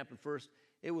where it happened first.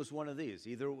 It was one of these.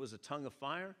 Either it was a tongue of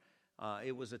fire,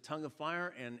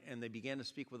 and they began to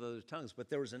speak with other tongues. But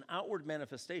there was an outward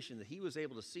manifestation that he was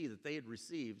able to see that they had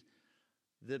received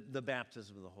the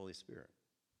baptism of the Holy Spirit.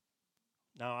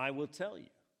 Now, I will tell you,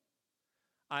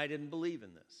 I didn't believe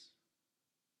in this.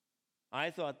 I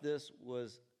thought this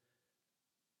was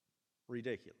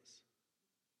ridiculous.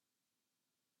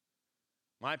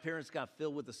 My parents got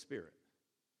filled with the Spirit.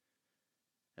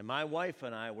 And my wife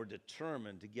and I were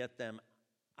determined to get them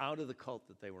out of the cult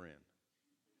that they were in.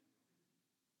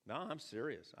 No, I'm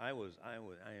serious. I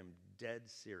am dead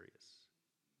serious.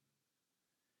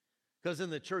 Because in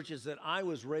the churches that I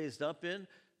was raised up in,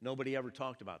 nobody ever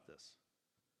talked about this.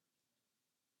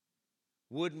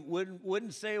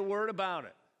 Wouldn't say a word about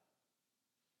it.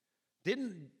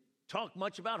 Didn't talk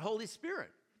much about Holy Spirit.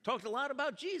 Talked a lot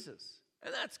about Jesus.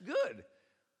 And that's good.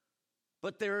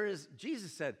 But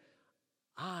Jesus said,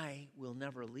 I will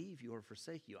never leave you or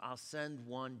forsake you. I'll send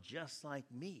one just like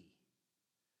me.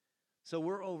 So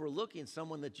we're overlooking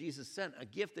someone that Jesus sent, a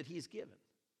gift that he's given.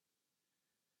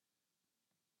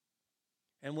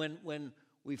 And when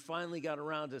we finally got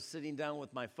around to sitting down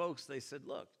with my folks, they said,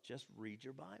 look, just read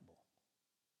your Bible.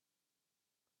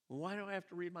 Well, why do I have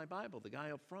to read my Bible? The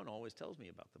guy up front always tells me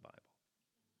about the Bible.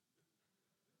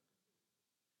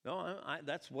 No,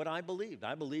 that's what I believed.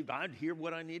 I believed I'd hear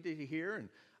what I needed to hear, and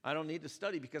I don't need to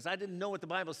study because I didn't know what the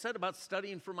Bible said about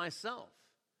studying for myself.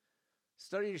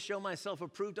 Study to show myself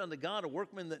approved unto God, a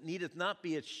workman that needeth not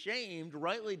be ashamed,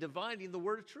 rightly dividing the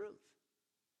word of truth.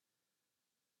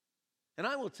 And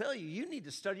I will tell you, you need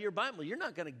to study your Bible. You're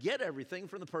not going to get everything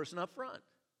from the person up front.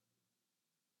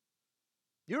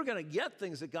 You're going to get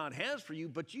things that God has for you,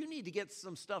 but you need to get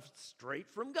some stuff straight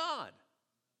from God.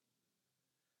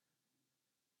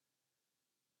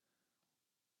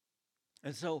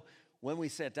 And so when we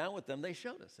sat down with them, they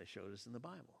showed us. They showed us in the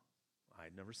Bible. I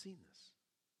had never seen this.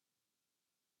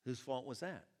 Whose fault was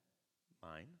that?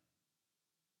 Mine.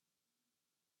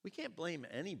 We can't blame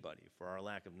anybody for our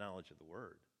lack of knowledge of the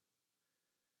Word.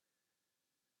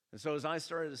 And so as I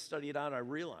started to study it out, I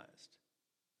realized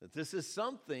that this is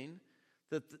something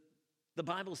that the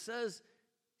Bible says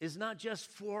is not just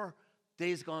for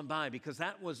days gone by, because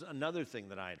that was another thing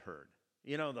that I had heard.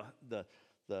 You know,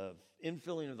 the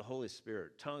infilling of the Holy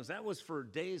Spirit, tongues, that was for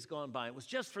days gone by. It was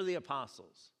just for the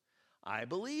apostles. I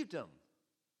believed them.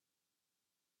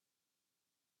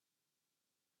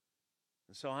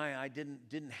 And so I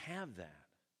didn't have that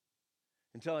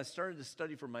until I started to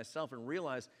study for myself and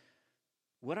realized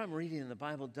what I'm reading in the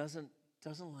Bible doesn't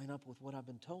line up with what I've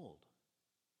been told.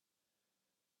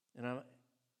 And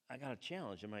I got a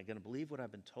challenge. Am I going to believe what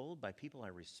I've been told by people I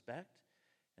respect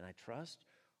and I trust,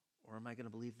 or am I going to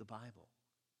believe the Bible?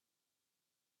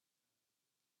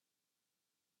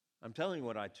 I'm telling you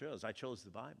what I chose. I chose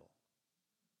the Bible.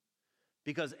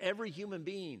 Because every human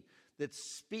being that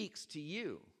speaks to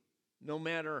you, no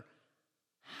matter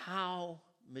how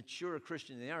mature a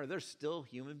Christian they are, they're still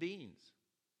human beings.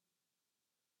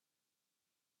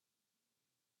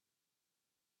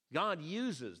 God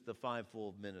uses the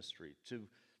fivefold ministry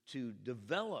to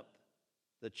develop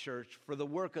the church for the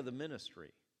work of the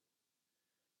ministry.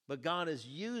 But God is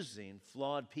using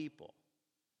flawed people.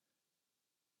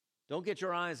 Don't get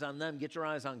your eyes on them, get your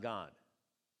eyes on God.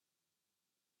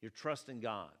 Your trust in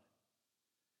God.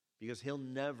 Because He'll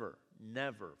never,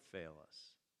 never fail us.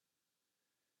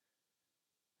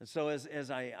 And so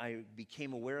as I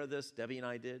became aware of this, Debbie and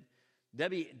I did,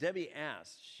 Debbie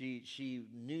asked. She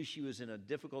knew she was in a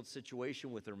difficult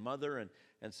situation with her mother,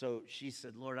 and so she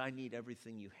said, Lord, I need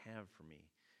everything you have for me.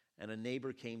 And a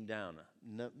neighbor came down.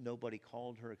 Nobody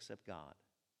called her except God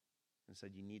and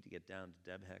said, you need to get down to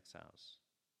Deb Heck's house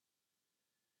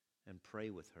and pray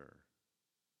with her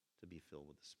to be filled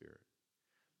with the Spirit.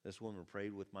 This woman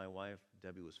prayed with my wife.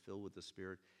 Debbie was filled with the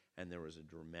Spirit, and there was a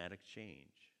dramatic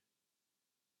change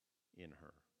in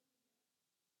her.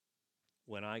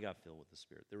 When I got filled with the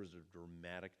Spirit, there was a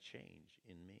dramatic change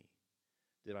in me.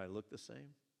 Did I look the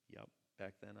same? Yep.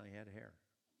 Back then I had hair.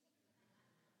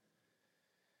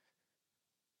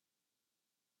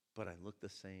 But I looked the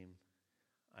same.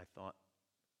 I thought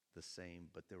the same,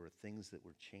 but there were things that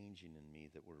were changing in me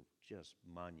that were just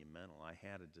monumental. I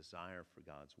had a desire for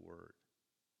God's Word.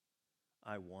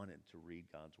 I wanted to read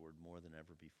God's Word more than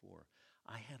ever before.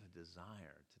 I had a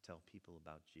desire to tell people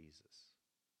about Jesus.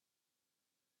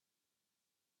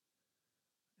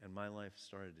 And my life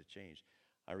started to change.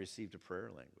 I received a prayer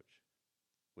language,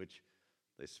 which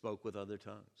they spoke with other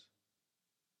tongues.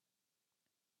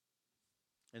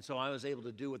 And so I was able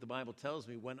to do what the Bible tells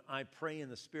me. When I pray in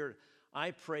the Spirit,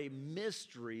 I pray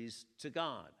mysteries to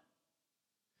God.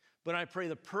 But I pray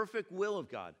the perfect will of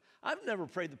God. I've never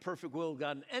prayed the perfect will of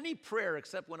God in any prayer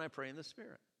except when I pray in the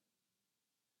Spirit,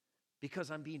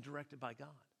 because I'm being directed by God.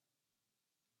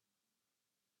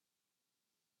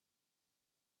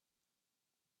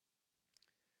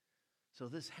 So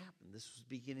this happened. This was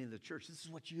the beginning of the church. This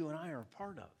is what you and I are a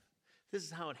part of. This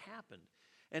is how it happened.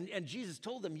 And Jesus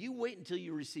told them, you wait until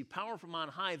you receive power from on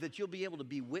high that you'll be able to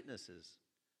be witnesses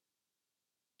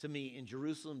to me in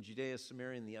Jerusalem, Judea,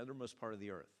 Samaria, and the uttermost part of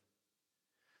the earth.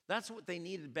 That's what they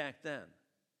needed back then.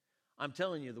 I'm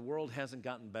telling you, the world hasn't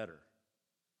gotten better.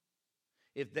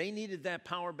 If they needed that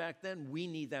power back then, we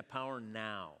need that power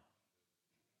now.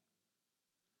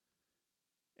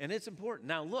 And it's important.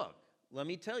 Now look, let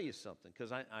me tell you something,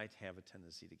 because I have a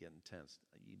tendency to get intense.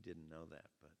 You didn't know that,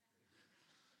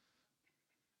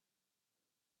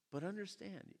 but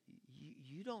understand,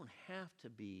 you don't have to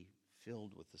be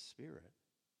filled with the Spirit.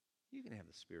 You can have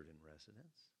the Spirit in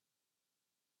residence.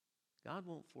 God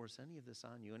won't force any of this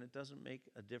on you, and it doesn't make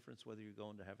a difference whether you're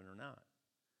going to heaven or not.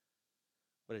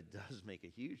 But it does make a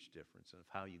huge difference of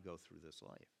how you go through this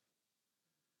life.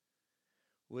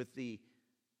 With the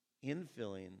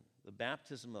infilling, the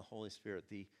baptism of the Holy Spirit,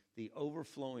 the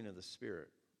overflowing of the Spirit.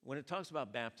 When it talks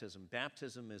about baptism,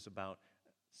 baptism is about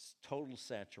total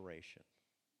saturation,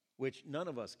 which none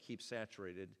of us keep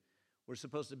saturated. We're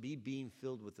supposed to be being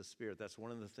filled with the Spirit. That's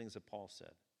one of the things that Paul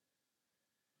said.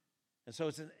 And so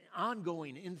it's an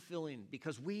ongoing infilling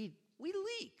because we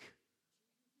leak.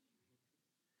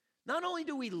 Not only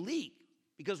do we leak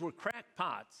because we're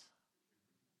crackpots,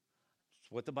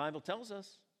 it's what the Bible tells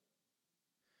us.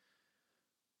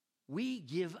 We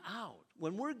give out.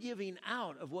 When we're giving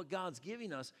out of what God's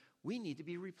giving us, we need to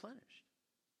be replenished.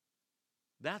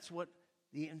 That's what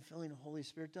the infilling of the Holy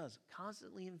Spirit does,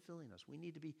 constantly infilling us. We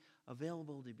need to be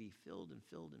available to be filled and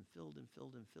filled and filled and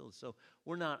filled and filled. So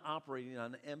we're not operating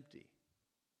on empty.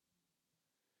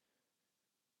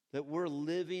 That we're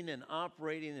living and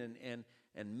operating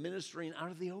and ministering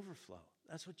out of the overflow.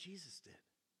 That's what Jesus did.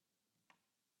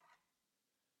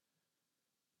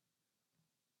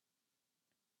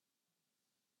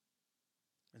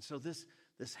 And so this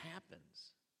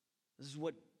happens. This is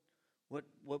what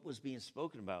was being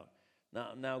spoken about.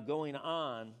 Now going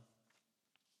on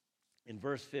in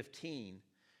verse 15,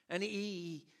 and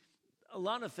a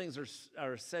lot of things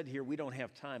are said here. We don't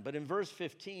have time, but in verse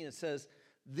 15 it says,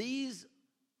 "These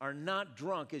are not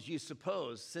drunk as you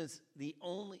suppose, since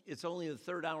it's only the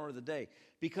third hour of the day."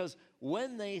 Because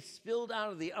when they spilled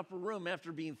out of the upper room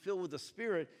after being filled with the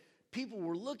Spirit, people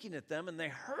were looking at them and they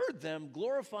heard them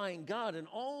glorifying God in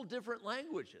all different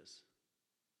languages.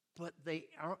 But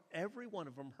every one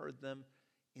of them heard them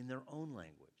in their own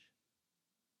language.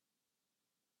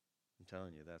 I'm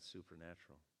telling you, that's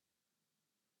supernatural.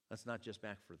 That's not just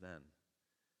back for then.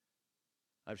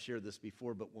 I've shared this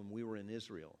before, but when we were in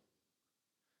Israel,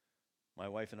 my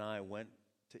wife and I went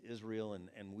to Israel,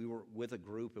 and we were with a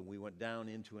group, and we went down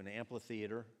into an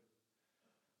amphitheater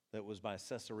that was by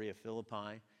Caesarea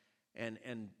Philippi,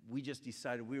 and we just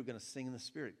decided we were going to sing in the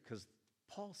Spirit, because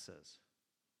Paul says,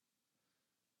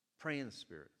 pray in the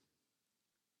Spirit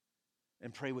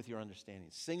and pray with your understanding.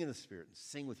 Sing in the Spirit and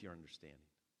sing with your understanding.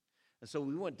 And so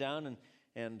we went down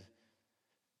and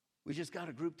we just got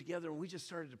a group together, and we just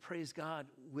started to praise God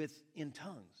in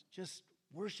tongues, just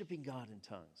worshiping God in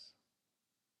tongues.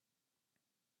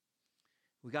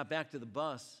 We got back to the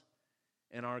bus,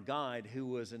 and our guide, who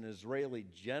was an Israeli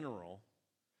general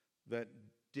that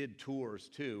did tours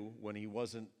too when he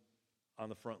wasn't on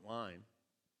the front line,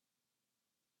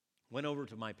 went over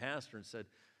to my pastor and said,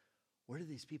 "Where do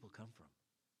these people come from?"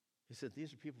 He said,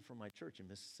 "These are people from my church in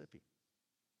Mississippi."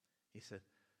 He said,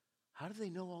 "How do they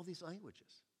know all these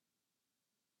languages?"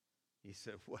 He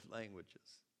said, "What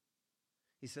languages?"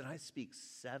 He said, "I speak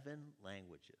 7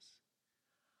 languages."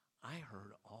 I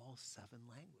heard all 7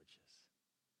 languages.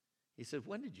 He said,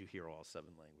 "When did you hear all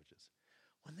 7 languages?"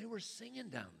 "When they were singing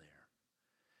down there.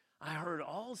 I heard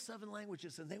all 7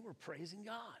 languages and they were praising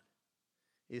God."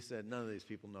 He said, "None of these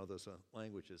people know those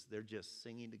languages. They're just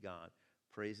singing to God,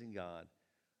 praising God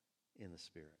in the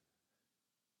Spirit."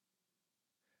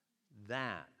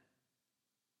 That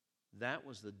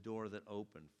was the door that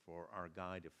opened for our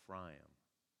guide Ephraim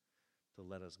to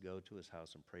let us go to his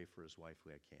house and pray for his wife who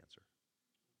had cancer.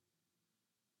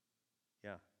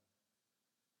 Yeah.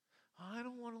 "I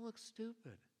don't want to look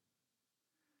stupid."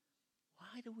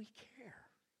 Why do we care?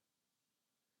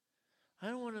 I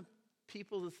don't want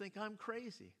people to think I'm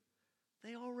crazy.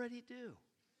 They already do.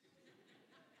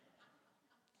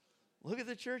 Look at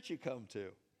the church you come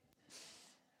to.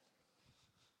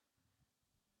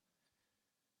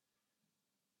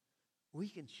 We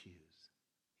can choose.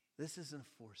 This isn't a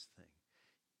forced thing.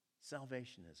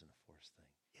 Salvation isn't a forced thing.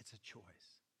 It's a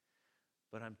choice.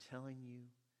 But I'm telling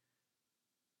you,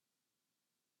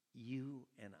 you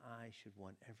and I should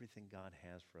want everything God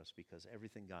has for us, because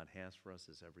everything God has for us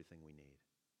is everything we need.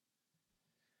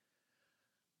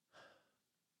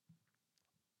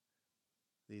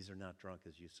 These are not drunk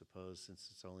as you suppose, since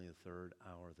it's only the 3rd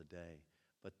hour of the day.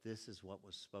 But this is what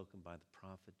was spoken by the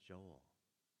prophet Joel,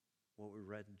 what we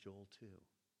read in Joel 2.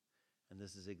 And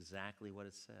this is exactly what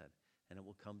it said. And it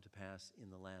will come to pass in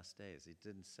the last days. It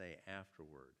didn't say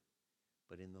afterward,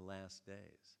 but in the last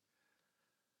days.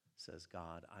 Says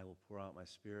God, "I will pour out my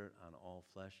Spirit on all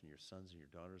flesh, and your sons and your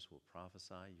daughters will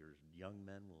prophesy. Your young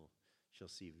men shall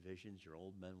see visions. Your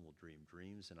old men will dream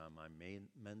dreams. And on my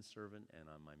menservant and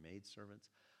on my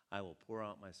maidservants, I will pour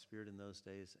out my Spirit in those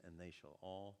days, and they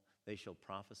shall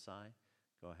prophesy."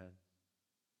 Go ahead.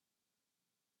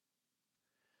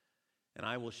 "And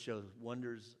I will show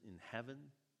wonders in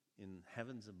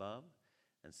heavens above,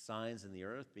 and signs in the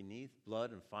earth beneath,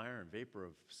 blood and fire and vapor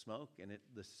of smoke. And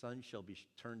the sun shall be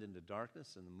turned into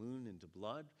darkness and the moon into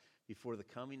blood before the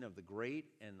coming of the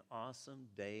great and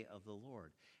awesome day of the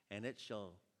Lord. And it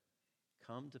shall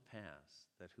come to pass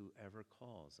that whoever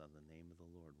calls on the name of the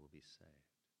Lord will be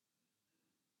saved."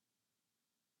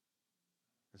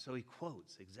 And so he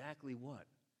quotes exactly what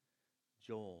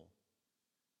Joel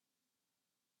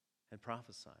had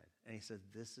prophesied. And he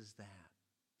said, this is that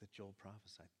Joel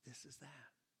prophesied. This is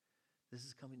that. This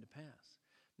is coming to pass.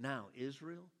 Now,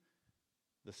 Israel,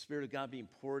 the Spirit of God being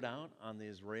poured out on the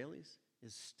Israelis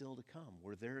is still to come,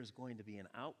 where there is going to be an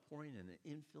outpouring and an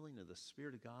infilling of the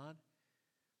Spirit of God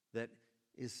that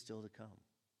is still to come.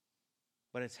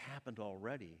 But it's happened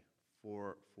already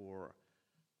for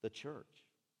the church.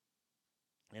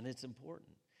 And it's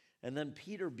important. And then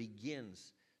Peter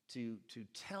begins to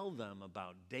tell them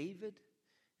about David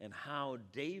and how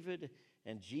David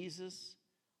and Jesus,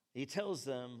 he tells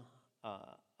them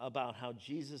about how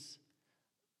Jesus,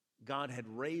 God had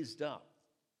raised up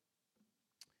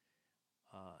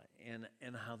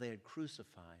and how they had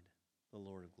crucified the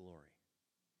Lord of glory.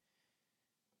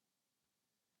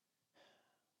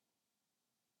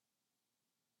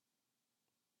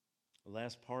 The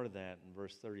last part of that in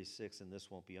verse 36, and this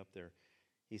won't be up there,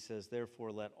 he says,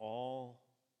 "Therefore let all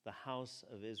the house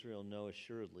of Israel know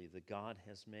assuredly that God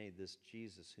has made this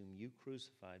Jesus, whom you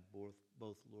crucified, both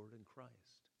Lord and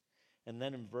Christ." And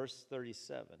then in verse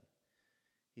 37,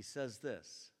 he says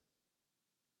this.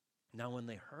 Now when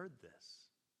they heard this,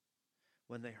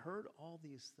 when they heard all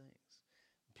these things,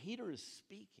 Peter is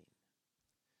speaking.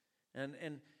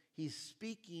 And he's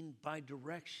speaking by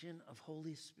direction of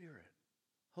Holy Spirit.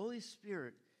 Holy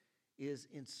Spirit is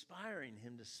inspiring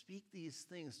him to speak these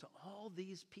things to all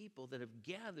these people that have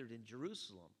gathered in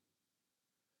Jerusalem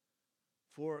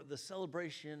for the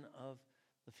celebration of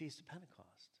the Feast of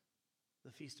Pentecost,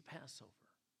 the Feast of Passover.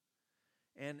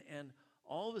 And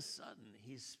all of a sudden,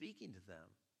 he's speaking to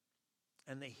them,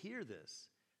 and they hear this,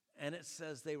 and it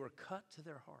says they were cut to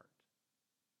their heart.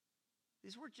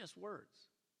 These weren't just words.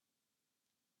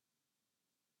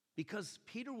 Because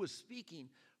Peter was speaking,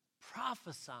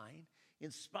 prophesying,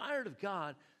 inspired of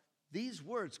God, these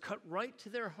words cut right to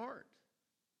their heart.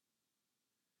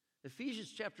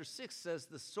 Ephesians chapter 6 says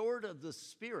the sword of the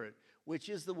Spirit, which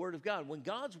is the word of God. When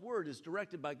God's word is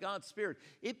directed by God's Spirit,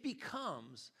 it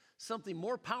becomes something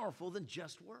more powerful than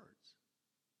just words.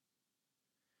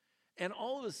 And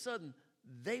all of a sudden,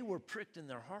 they were pricked in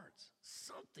their hearts.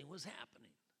 Something was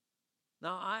happening.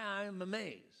 Now, I am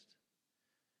amazed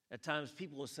At times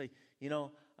people will say,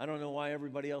 I don't know why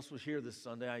everybody else was here this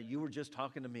Sunday. You were just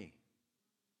talking to me.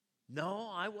 No,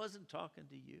 I wasn't talking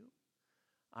to you.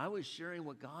 I was sharing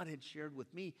what God had shared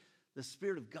with me. The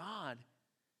Spirit of God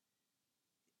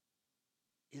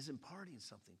is imparting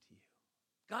something to you.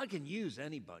 God can use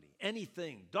anybody,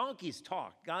 anything. Donkeys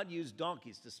talk. God used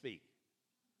donkeys to speak.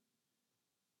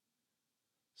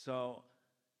 So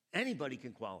anybody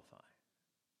can qualify.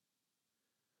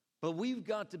 But we've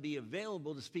got to be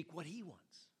available to speak what He wants.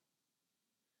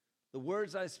 The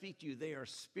words I speak to you, they are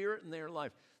spirit and they are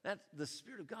life. That the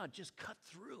Spirit of God just cut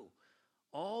through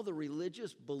all the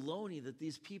religious baloney that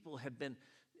these people had been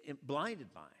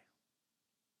blinded by.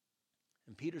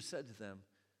 And Peter said to them,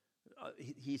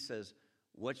 he says,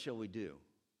 what shall we do?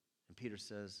 And Peter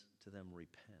says to them,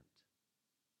 repent.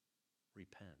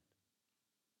 Repent.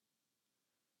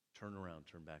 Turn around,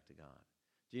 turn back to God.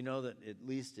 Do you know that at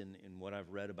least in what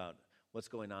I've read about what's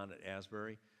going on at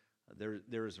Asbury,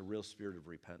 there is a real spirit of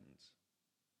repentance.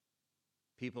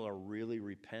 People are really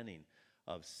repenting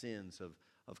of sins,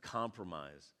 of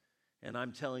compromise. And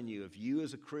I'm telling you, if you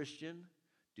as a Christian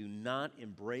do not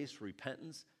embrace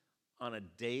repentance on a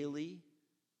daily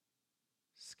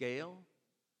scale,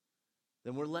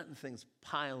 then we're letting things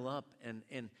pile up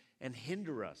and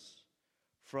hinder us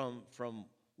from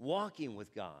walking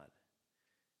with God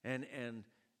and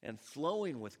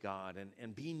flowing with God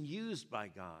and being used by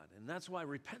God. And that's why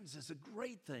repentance is a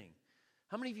great thing.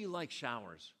 How many of you like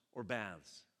showers or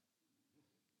baths?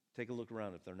 Take a look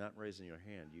around. If they're not raising your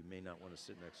hand, you may not want to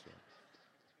sit next to them.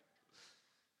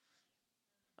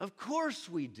 Of course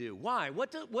we do. Why?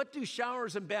 What do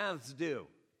showers and baths do?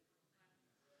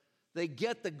 They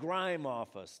get the grime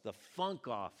off us, the funk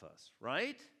off us,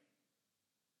 right?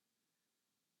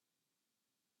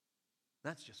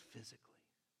 That's just physically.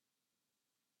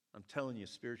 I'm telling you,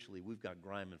 spiritually, we've got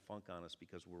grime and funk on us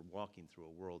because we're walking through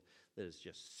a world that is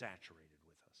just saturated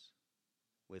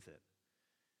with it.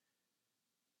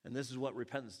 And this is what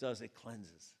repentance does. It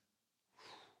cleanses.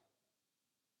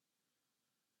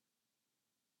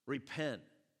 Repent.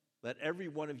 Let every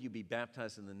one of you be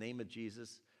baptized in the name of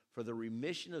Jesus for the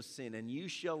remission of sin, and you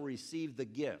shall receive the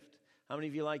gift. How many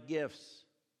of you like gifts?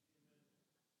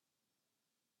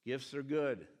 Gifts are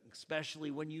good,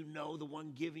 especially when you know the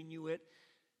one giving you it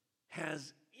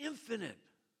has infinite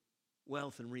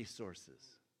wealth and resources.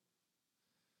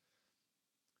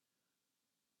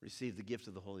 Receive the gift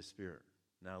of the Holy Spirit.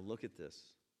 Now look at this.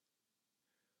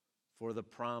 For the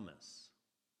promise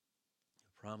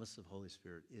of Holy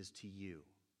Spirit is to you.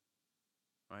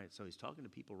 All right, so he's talking to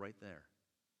people right there.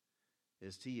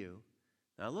 Is to you.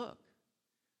 Now look,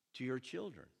 to your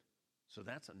children. So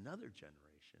that's another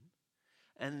generation.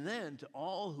 And then to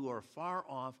all who are far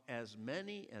off, as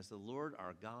many as the Lord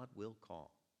our God will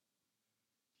call.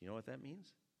 You know what that means?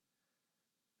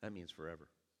 That means forever.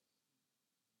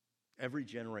 Every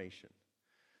generation.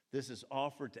 This is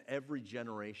offered to every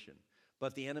generation.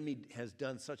 But the enemy has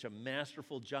done such a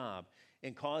masterful job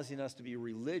in causing us to be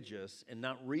religious and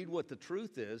not read what the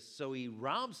truth is. So he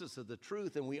robs us of the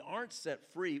truth and we aren't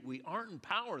set free. We aren't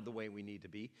empowered the way we need to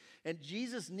be. And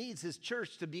Jesus needs his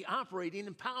church to be operating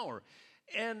in power.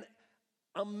 And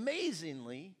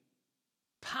amazingly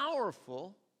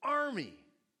powerful army.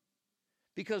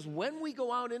 Because when we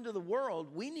go out into the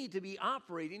world, we need to be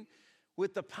operating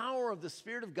with the power of the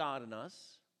Spirit of God in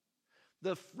us,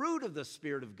 the fruit of the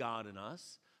Spirit of God in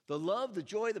us, the love, the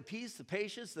joy, the peace, the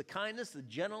patience, the kindness, the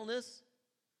gentleness,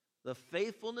 the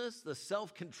faithfulness, the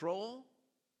self-control,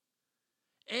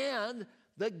 and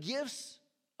the gifts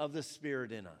of the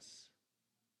Spirit in us.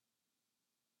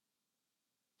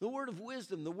 The word of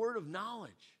wisdom, the word of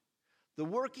knowledge, the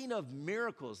working of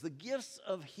miracles, the gifts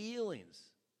of healings,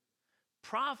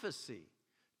 prophecy,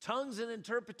 tongues and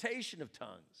interpretation of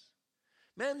tongues.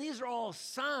 Man, these are all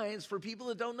signs for people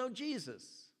that don't know Jesus.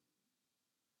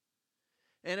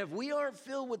 And if we aren't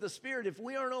filled with the Spirit, if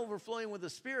we aren't overflowing with the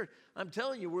Spirit, I'm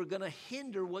telling you, we're going to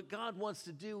hinder what God wants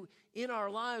to do in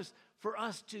our lives for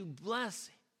us to bless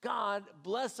God,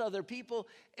 bless other people,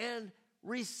 and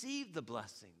receive the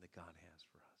blessing that God has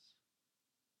for us.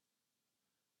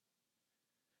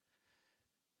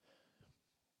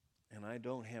 And I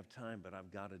don't have time, but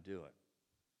I've got to do it.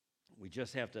 We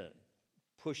just have to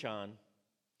push on.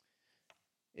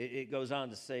 It goes on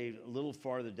to say a little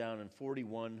farther down in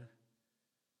 41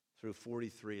 through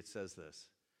 43, it says this.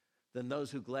 Then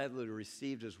those who gladly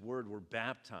received his word were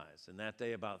baptized. And that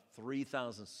day about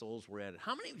 3,000 souls were added.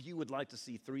 How many of you would like to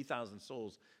see 3,000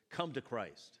 souls come to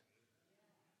Christ?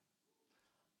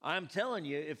 I'm telling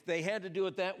you, if they had to do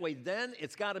it that way then,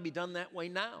 it's got to be done that way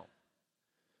now.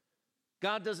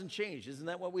 God doesn't change. Isn't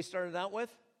that what we started out with?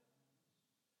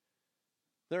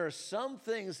 There are some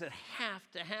things that have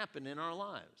to happen in our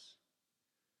lives.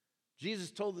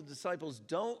 Jesus told the disciples,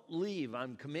 don't leave,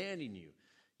 I'm commanding you.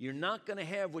 You're not going to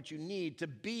have what you need to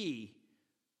be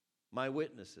my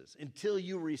witnesses until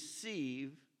you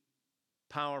receive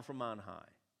power from on high.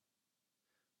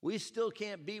 We still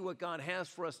can't be what God has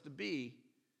for us to be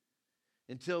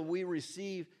until we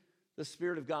receive the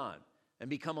Spirit of God and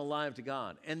become alive to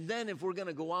God. And then if we're going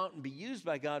to go out and be used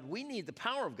by God, we need the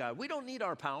power of God. We don't need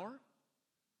our power.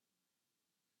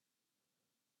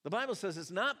 The Bible says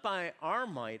it's not by our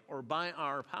might or by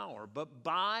our power, but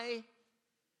by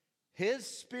His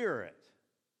Spirit.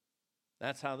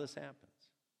 That's how this happens.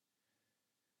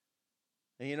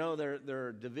 And you know, there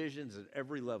are divisions at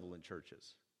every level in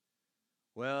churches.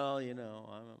 Well, you know,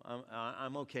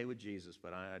 I'm okay with Jesus,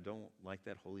 but I don't like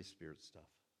that Holy Spirit stuff.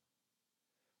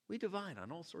 We divide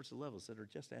on all sorts of levels that are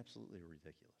just absolutely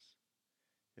ridiculous.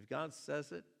 If God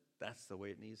says it, that's the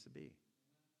way it needs to be.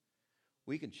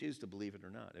 We can choose to believe it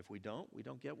or not. If we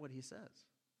don't get what He says.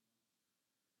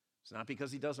 It's not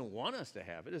because He doesn't want us to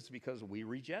have it, it's because we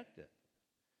reject it.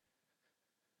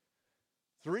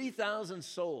 3,000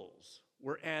 souls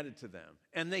were added to them,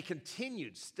 and they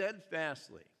continued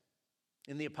steadfastly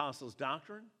in the apostles'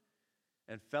 doctrine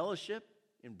and fellowship,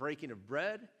 in breaking of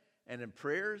bread and in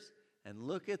prayers. And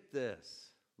look at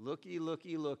this. Looky,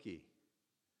 looky, looky.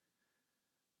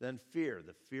 Then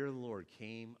the fear of the Lord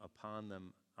came upon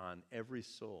them on every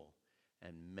soul,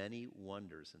 and many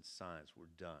wonders and signs were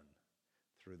done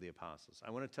through the apostles. I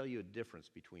want to tell you a difference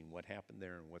between what happened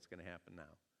there and what's going to happen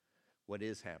now. What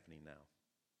is happening now.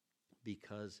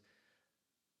 Because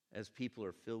as people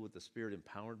are filled with the Spirit,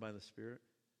 empowered by the Spirit,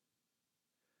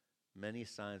 many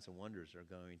signs and wonders are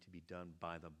going to be done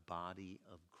by the body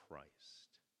of Christ.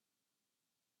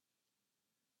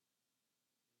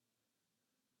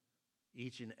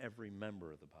 Each and every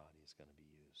member of the body is going to be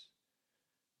used.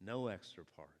 No extra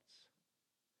parts.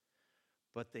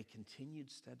 But they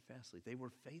continued steadfastly. They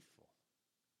were faithful.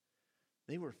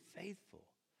 They were faithful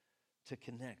to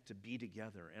connect, to be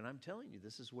together. And I'm telling you,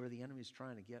 this is where the enemy's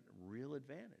trying to get real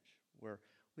advantage, where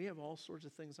we have all sorts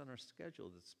of things on our schedule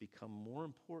that's become more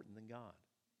important than God.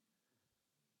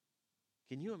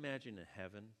 Can you imagine in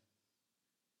heaven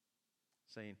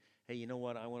saying, hey, you know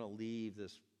what? I want to leave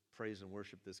this praise and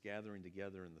worship, this gathering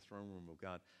together in the throne room of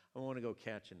God. I want to go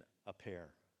catch a pear.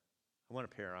 I want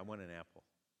a pear. I want an apple.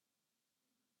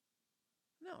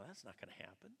 No, that's not going to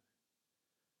happen.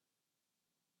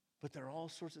 But there are all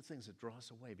sorts of things that draw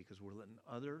us away because we're letting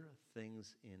other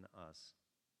things in us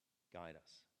guide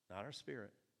us. Not our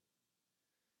spirit,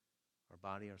 our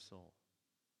body, our soul.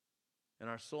 And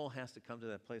our soul has to come to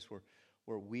that place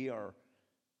where we are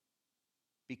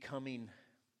becoming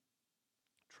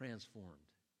transformed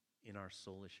in our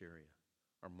soulish area,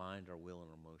 our mind, our will, and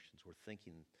our emotions. We're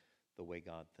thinking the way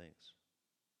God thinks.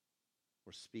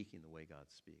 We're speaking the way God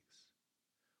speaks.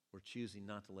 We're choosing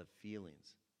not to let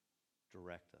feelings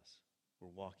direct us. We're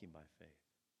walking by faith.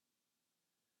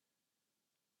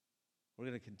 We're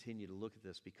going to continue to look at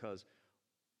this because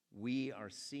we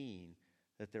are seeing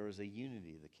that there was a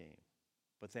unity that came.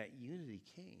 But that unity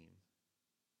came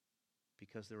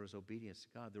because there was obedience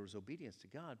to God. There was obedience to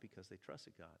God because they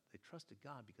trusted God. They trusted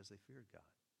God because they feared God.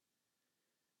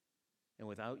 And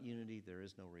without unity, there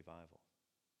is no revival.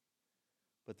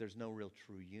 But there's no real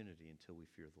true unity until we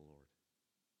fear the Lord.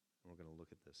 And we're going to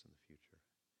look at this in the future.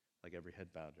 Like every head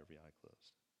bowed, every eye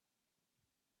closed.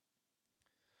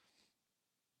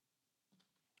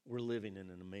 We're living in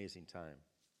an amazing time.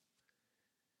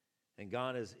 And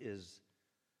God is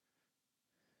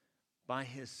by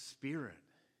His Spirit,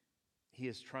 He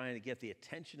is trying to get the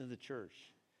attention of the church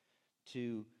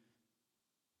to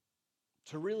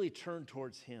really turn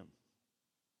towards Him.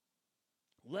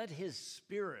 Let His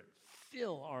Spirit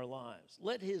fill our lives.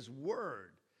 Let His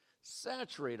Word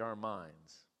saturate our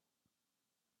minds.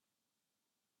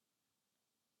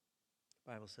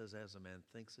 The Bible says, as a man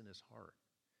thinks in his heart,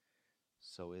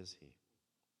 so is he.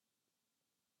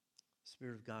 The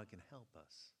Spirit of God can help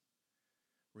us,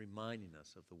 reminding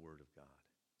us of the Word of God.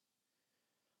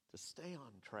 To stay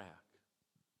on track,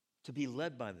 to be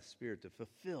led by the Spirit, to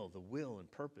fulfill the will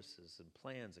and purposes and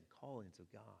plans and callings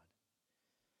of God.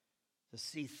 To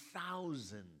see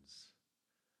thousands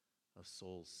of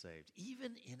souls saved,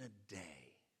 even in a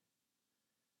day.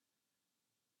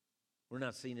 We're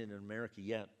not seeing it in America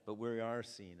yet, but we are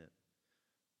seeing it.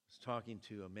 I was talking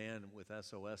to a man with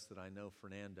SOS that I know,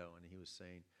 Fernando, and he was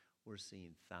saying, we're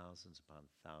seeing thousands upon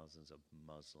thousands of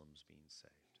Muslims being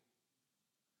saved.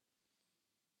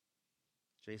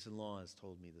 Jason Law has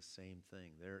told me the same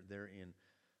thing. They're in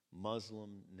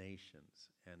Muslim nations,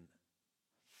 and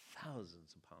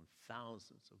thousands upon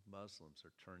thousands of Muslims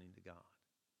are turning to God.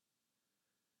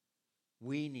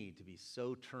 We need to be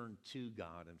so turned to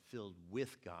God and filled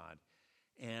with God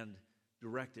and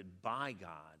directed by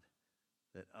God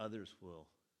that others will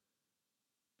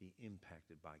be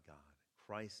impacted by God.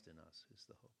 Christ in us is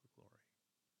the hope of glory.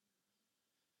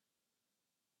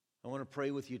 I want to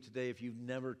pray with you today if you've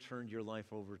never turned your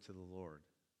life over to the Lord.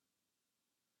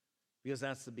 Because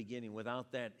that's the beginning.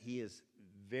 Without that, He is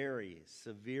very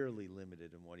severely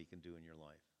limited in what He can do in your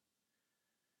life.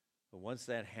 But once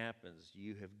that happens,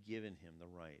 you have given Him the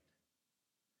right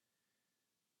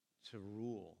to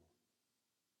rule,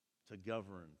 to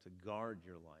govern, to guard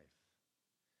your life.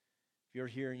 If you're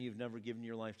here and you've never given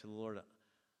your life to the Lord,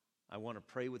 I want to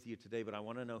pray with you today, but I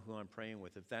want to know who I'm praying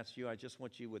with. If that's you, I just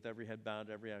want you, with every head bowed,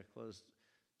 every eye closed,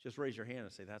 just raise your hand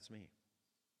and say, that's me.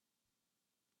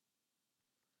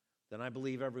 Then I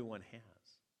believe everyone has.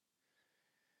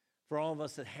 For all of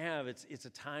us that have, it's a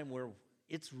time where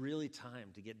it's really time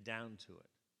to get down to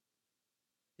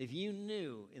it. If you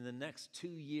knew in the next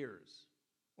 2 years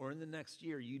or in the next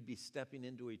year you'd be stepping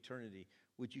into eternity,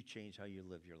 would you change how you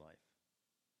live your life?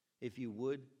 If you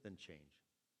would, then change.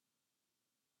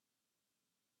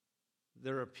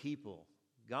 There are people,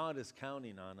 God is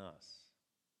counting on us,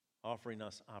 offering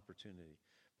us opportunity.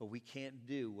 But we can't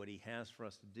do what He has for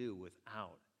us to do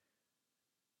without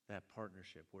that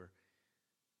partnership where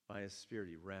by His Spirit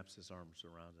He wraps His arms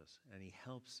around us and He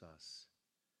helps us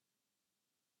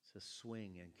to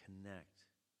swing and connect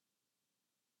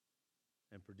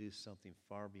and produce something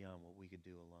far beyond what we could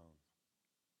do alone.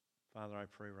 Father, I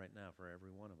pray right now for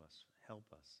every one of us. Help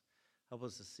us. Help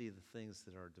us to see the things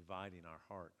that are dividing our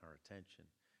heart, our attention,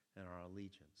 and our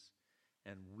allegiance,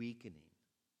 and weakening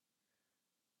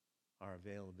our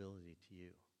availability to You.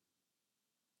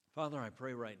 Father, I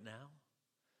pray right now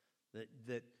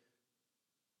that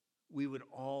we would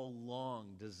all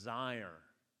long, desire,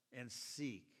 and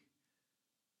seek,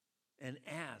 and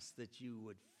ask that You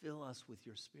would fill us with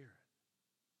Your Spirit.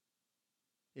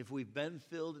 If we've been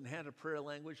filled and had a prayer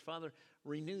language, Father,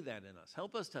 renew that in us.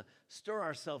 Help us to stir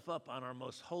ourselves up on our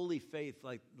most holy faith,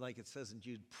 like it says in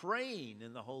Jude, praying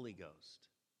in the Holy Ghost.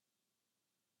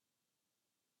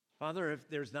 Father, if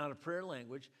there's not a prayer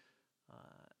language,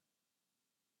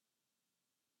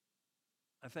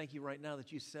 I thank You right now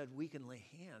that You said we can lay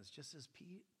hands, just as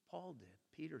Paul did,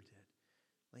 Peter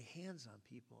did. Lay hands on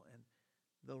people, and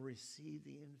they'll receive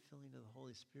the infilling of the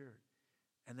Holy Spirit.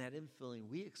 And that infilling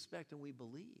we expect and we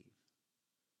believe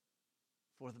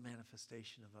for the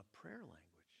manifestation of a prayer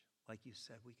language, like You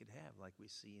said we could have, like we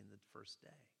see in the first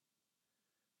day.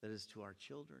 That is to our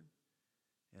children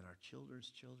and our children's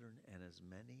children and as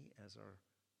many as are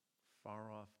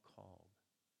far off called.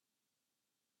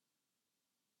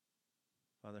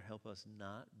 Father, help us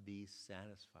not be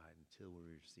satisfied until we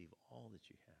receive all that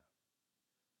You have.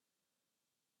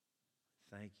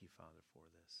 Thank You, Father, for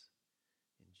this.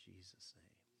 In Jesus'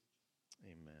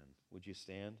 name, amen. Would you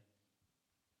stand?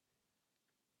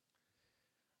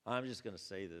 I'm just going to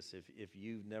say this. If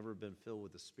you've never been filled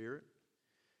with the Spirit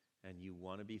and you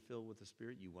want to be filled with the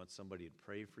Spirit, you want somebody to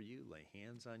pray for you, lay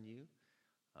hands on you,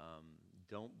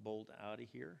 don't bolt out of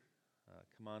here.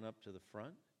 Come on up to the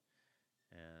front,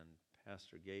 and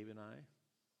Pastor Gabe and I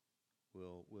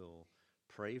will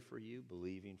pray for you,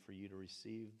 believing for you to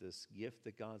receive this gift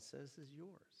that God says is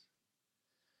yours.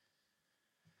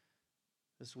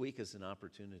 This week is an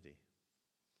opportunity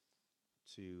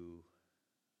to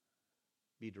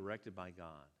be directed by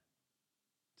God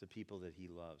to people that He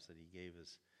loves, that He gave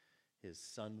His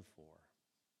Son for,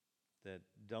 that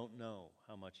don't know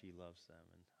how much He loves them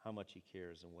and how much He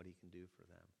cares and what He can do for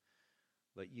them.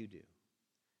 But You do.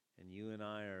 And you and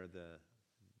I are the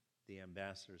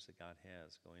ambassadors that God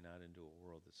has going out into a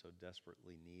world that so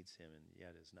desperately needs Him and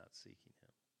yet is not seeking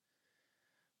Him.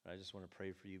 But I just want to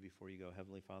pray for you before you go.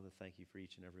 Heavenly Father, thank You for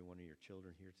each and every one of Your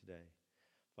children here today.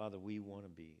 Father, we want to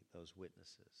be those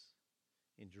witnesses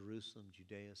in Jerusalem,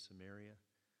 Judea, Samaria.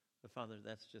 But Father,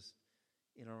 that's just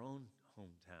in our own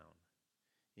hometown,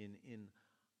 in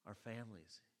our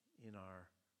families, in our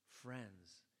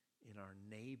friends, in our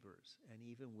neighbors, and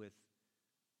even with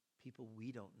people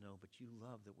we don't know but You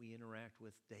love that we interact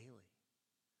with daily.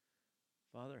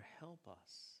 Father, help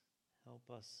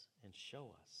us and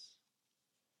show us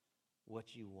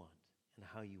what You want and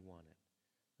how You want it.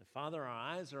 And Father, our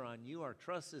eyes are on You, our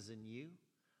trust is in You,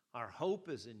 our hope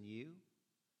is in You.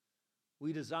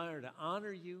 We desire to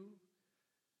honor You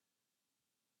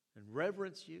and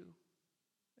reverence You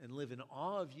and live in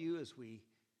awe of You as we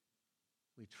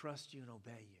trust You and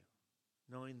obey You,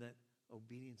 knowing that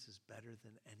obedience is better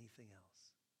than anything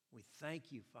else. We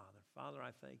thank You, Father. Father,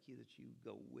 I thank You that You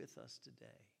go with us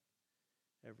today.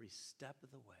 every step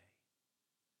of the way,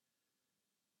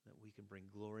 that we can bring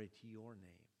glory to your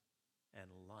name and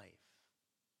life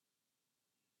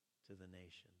to the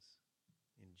nations.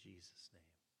 In Jesus'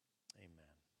 name,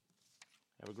 amen.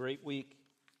 Have a great week.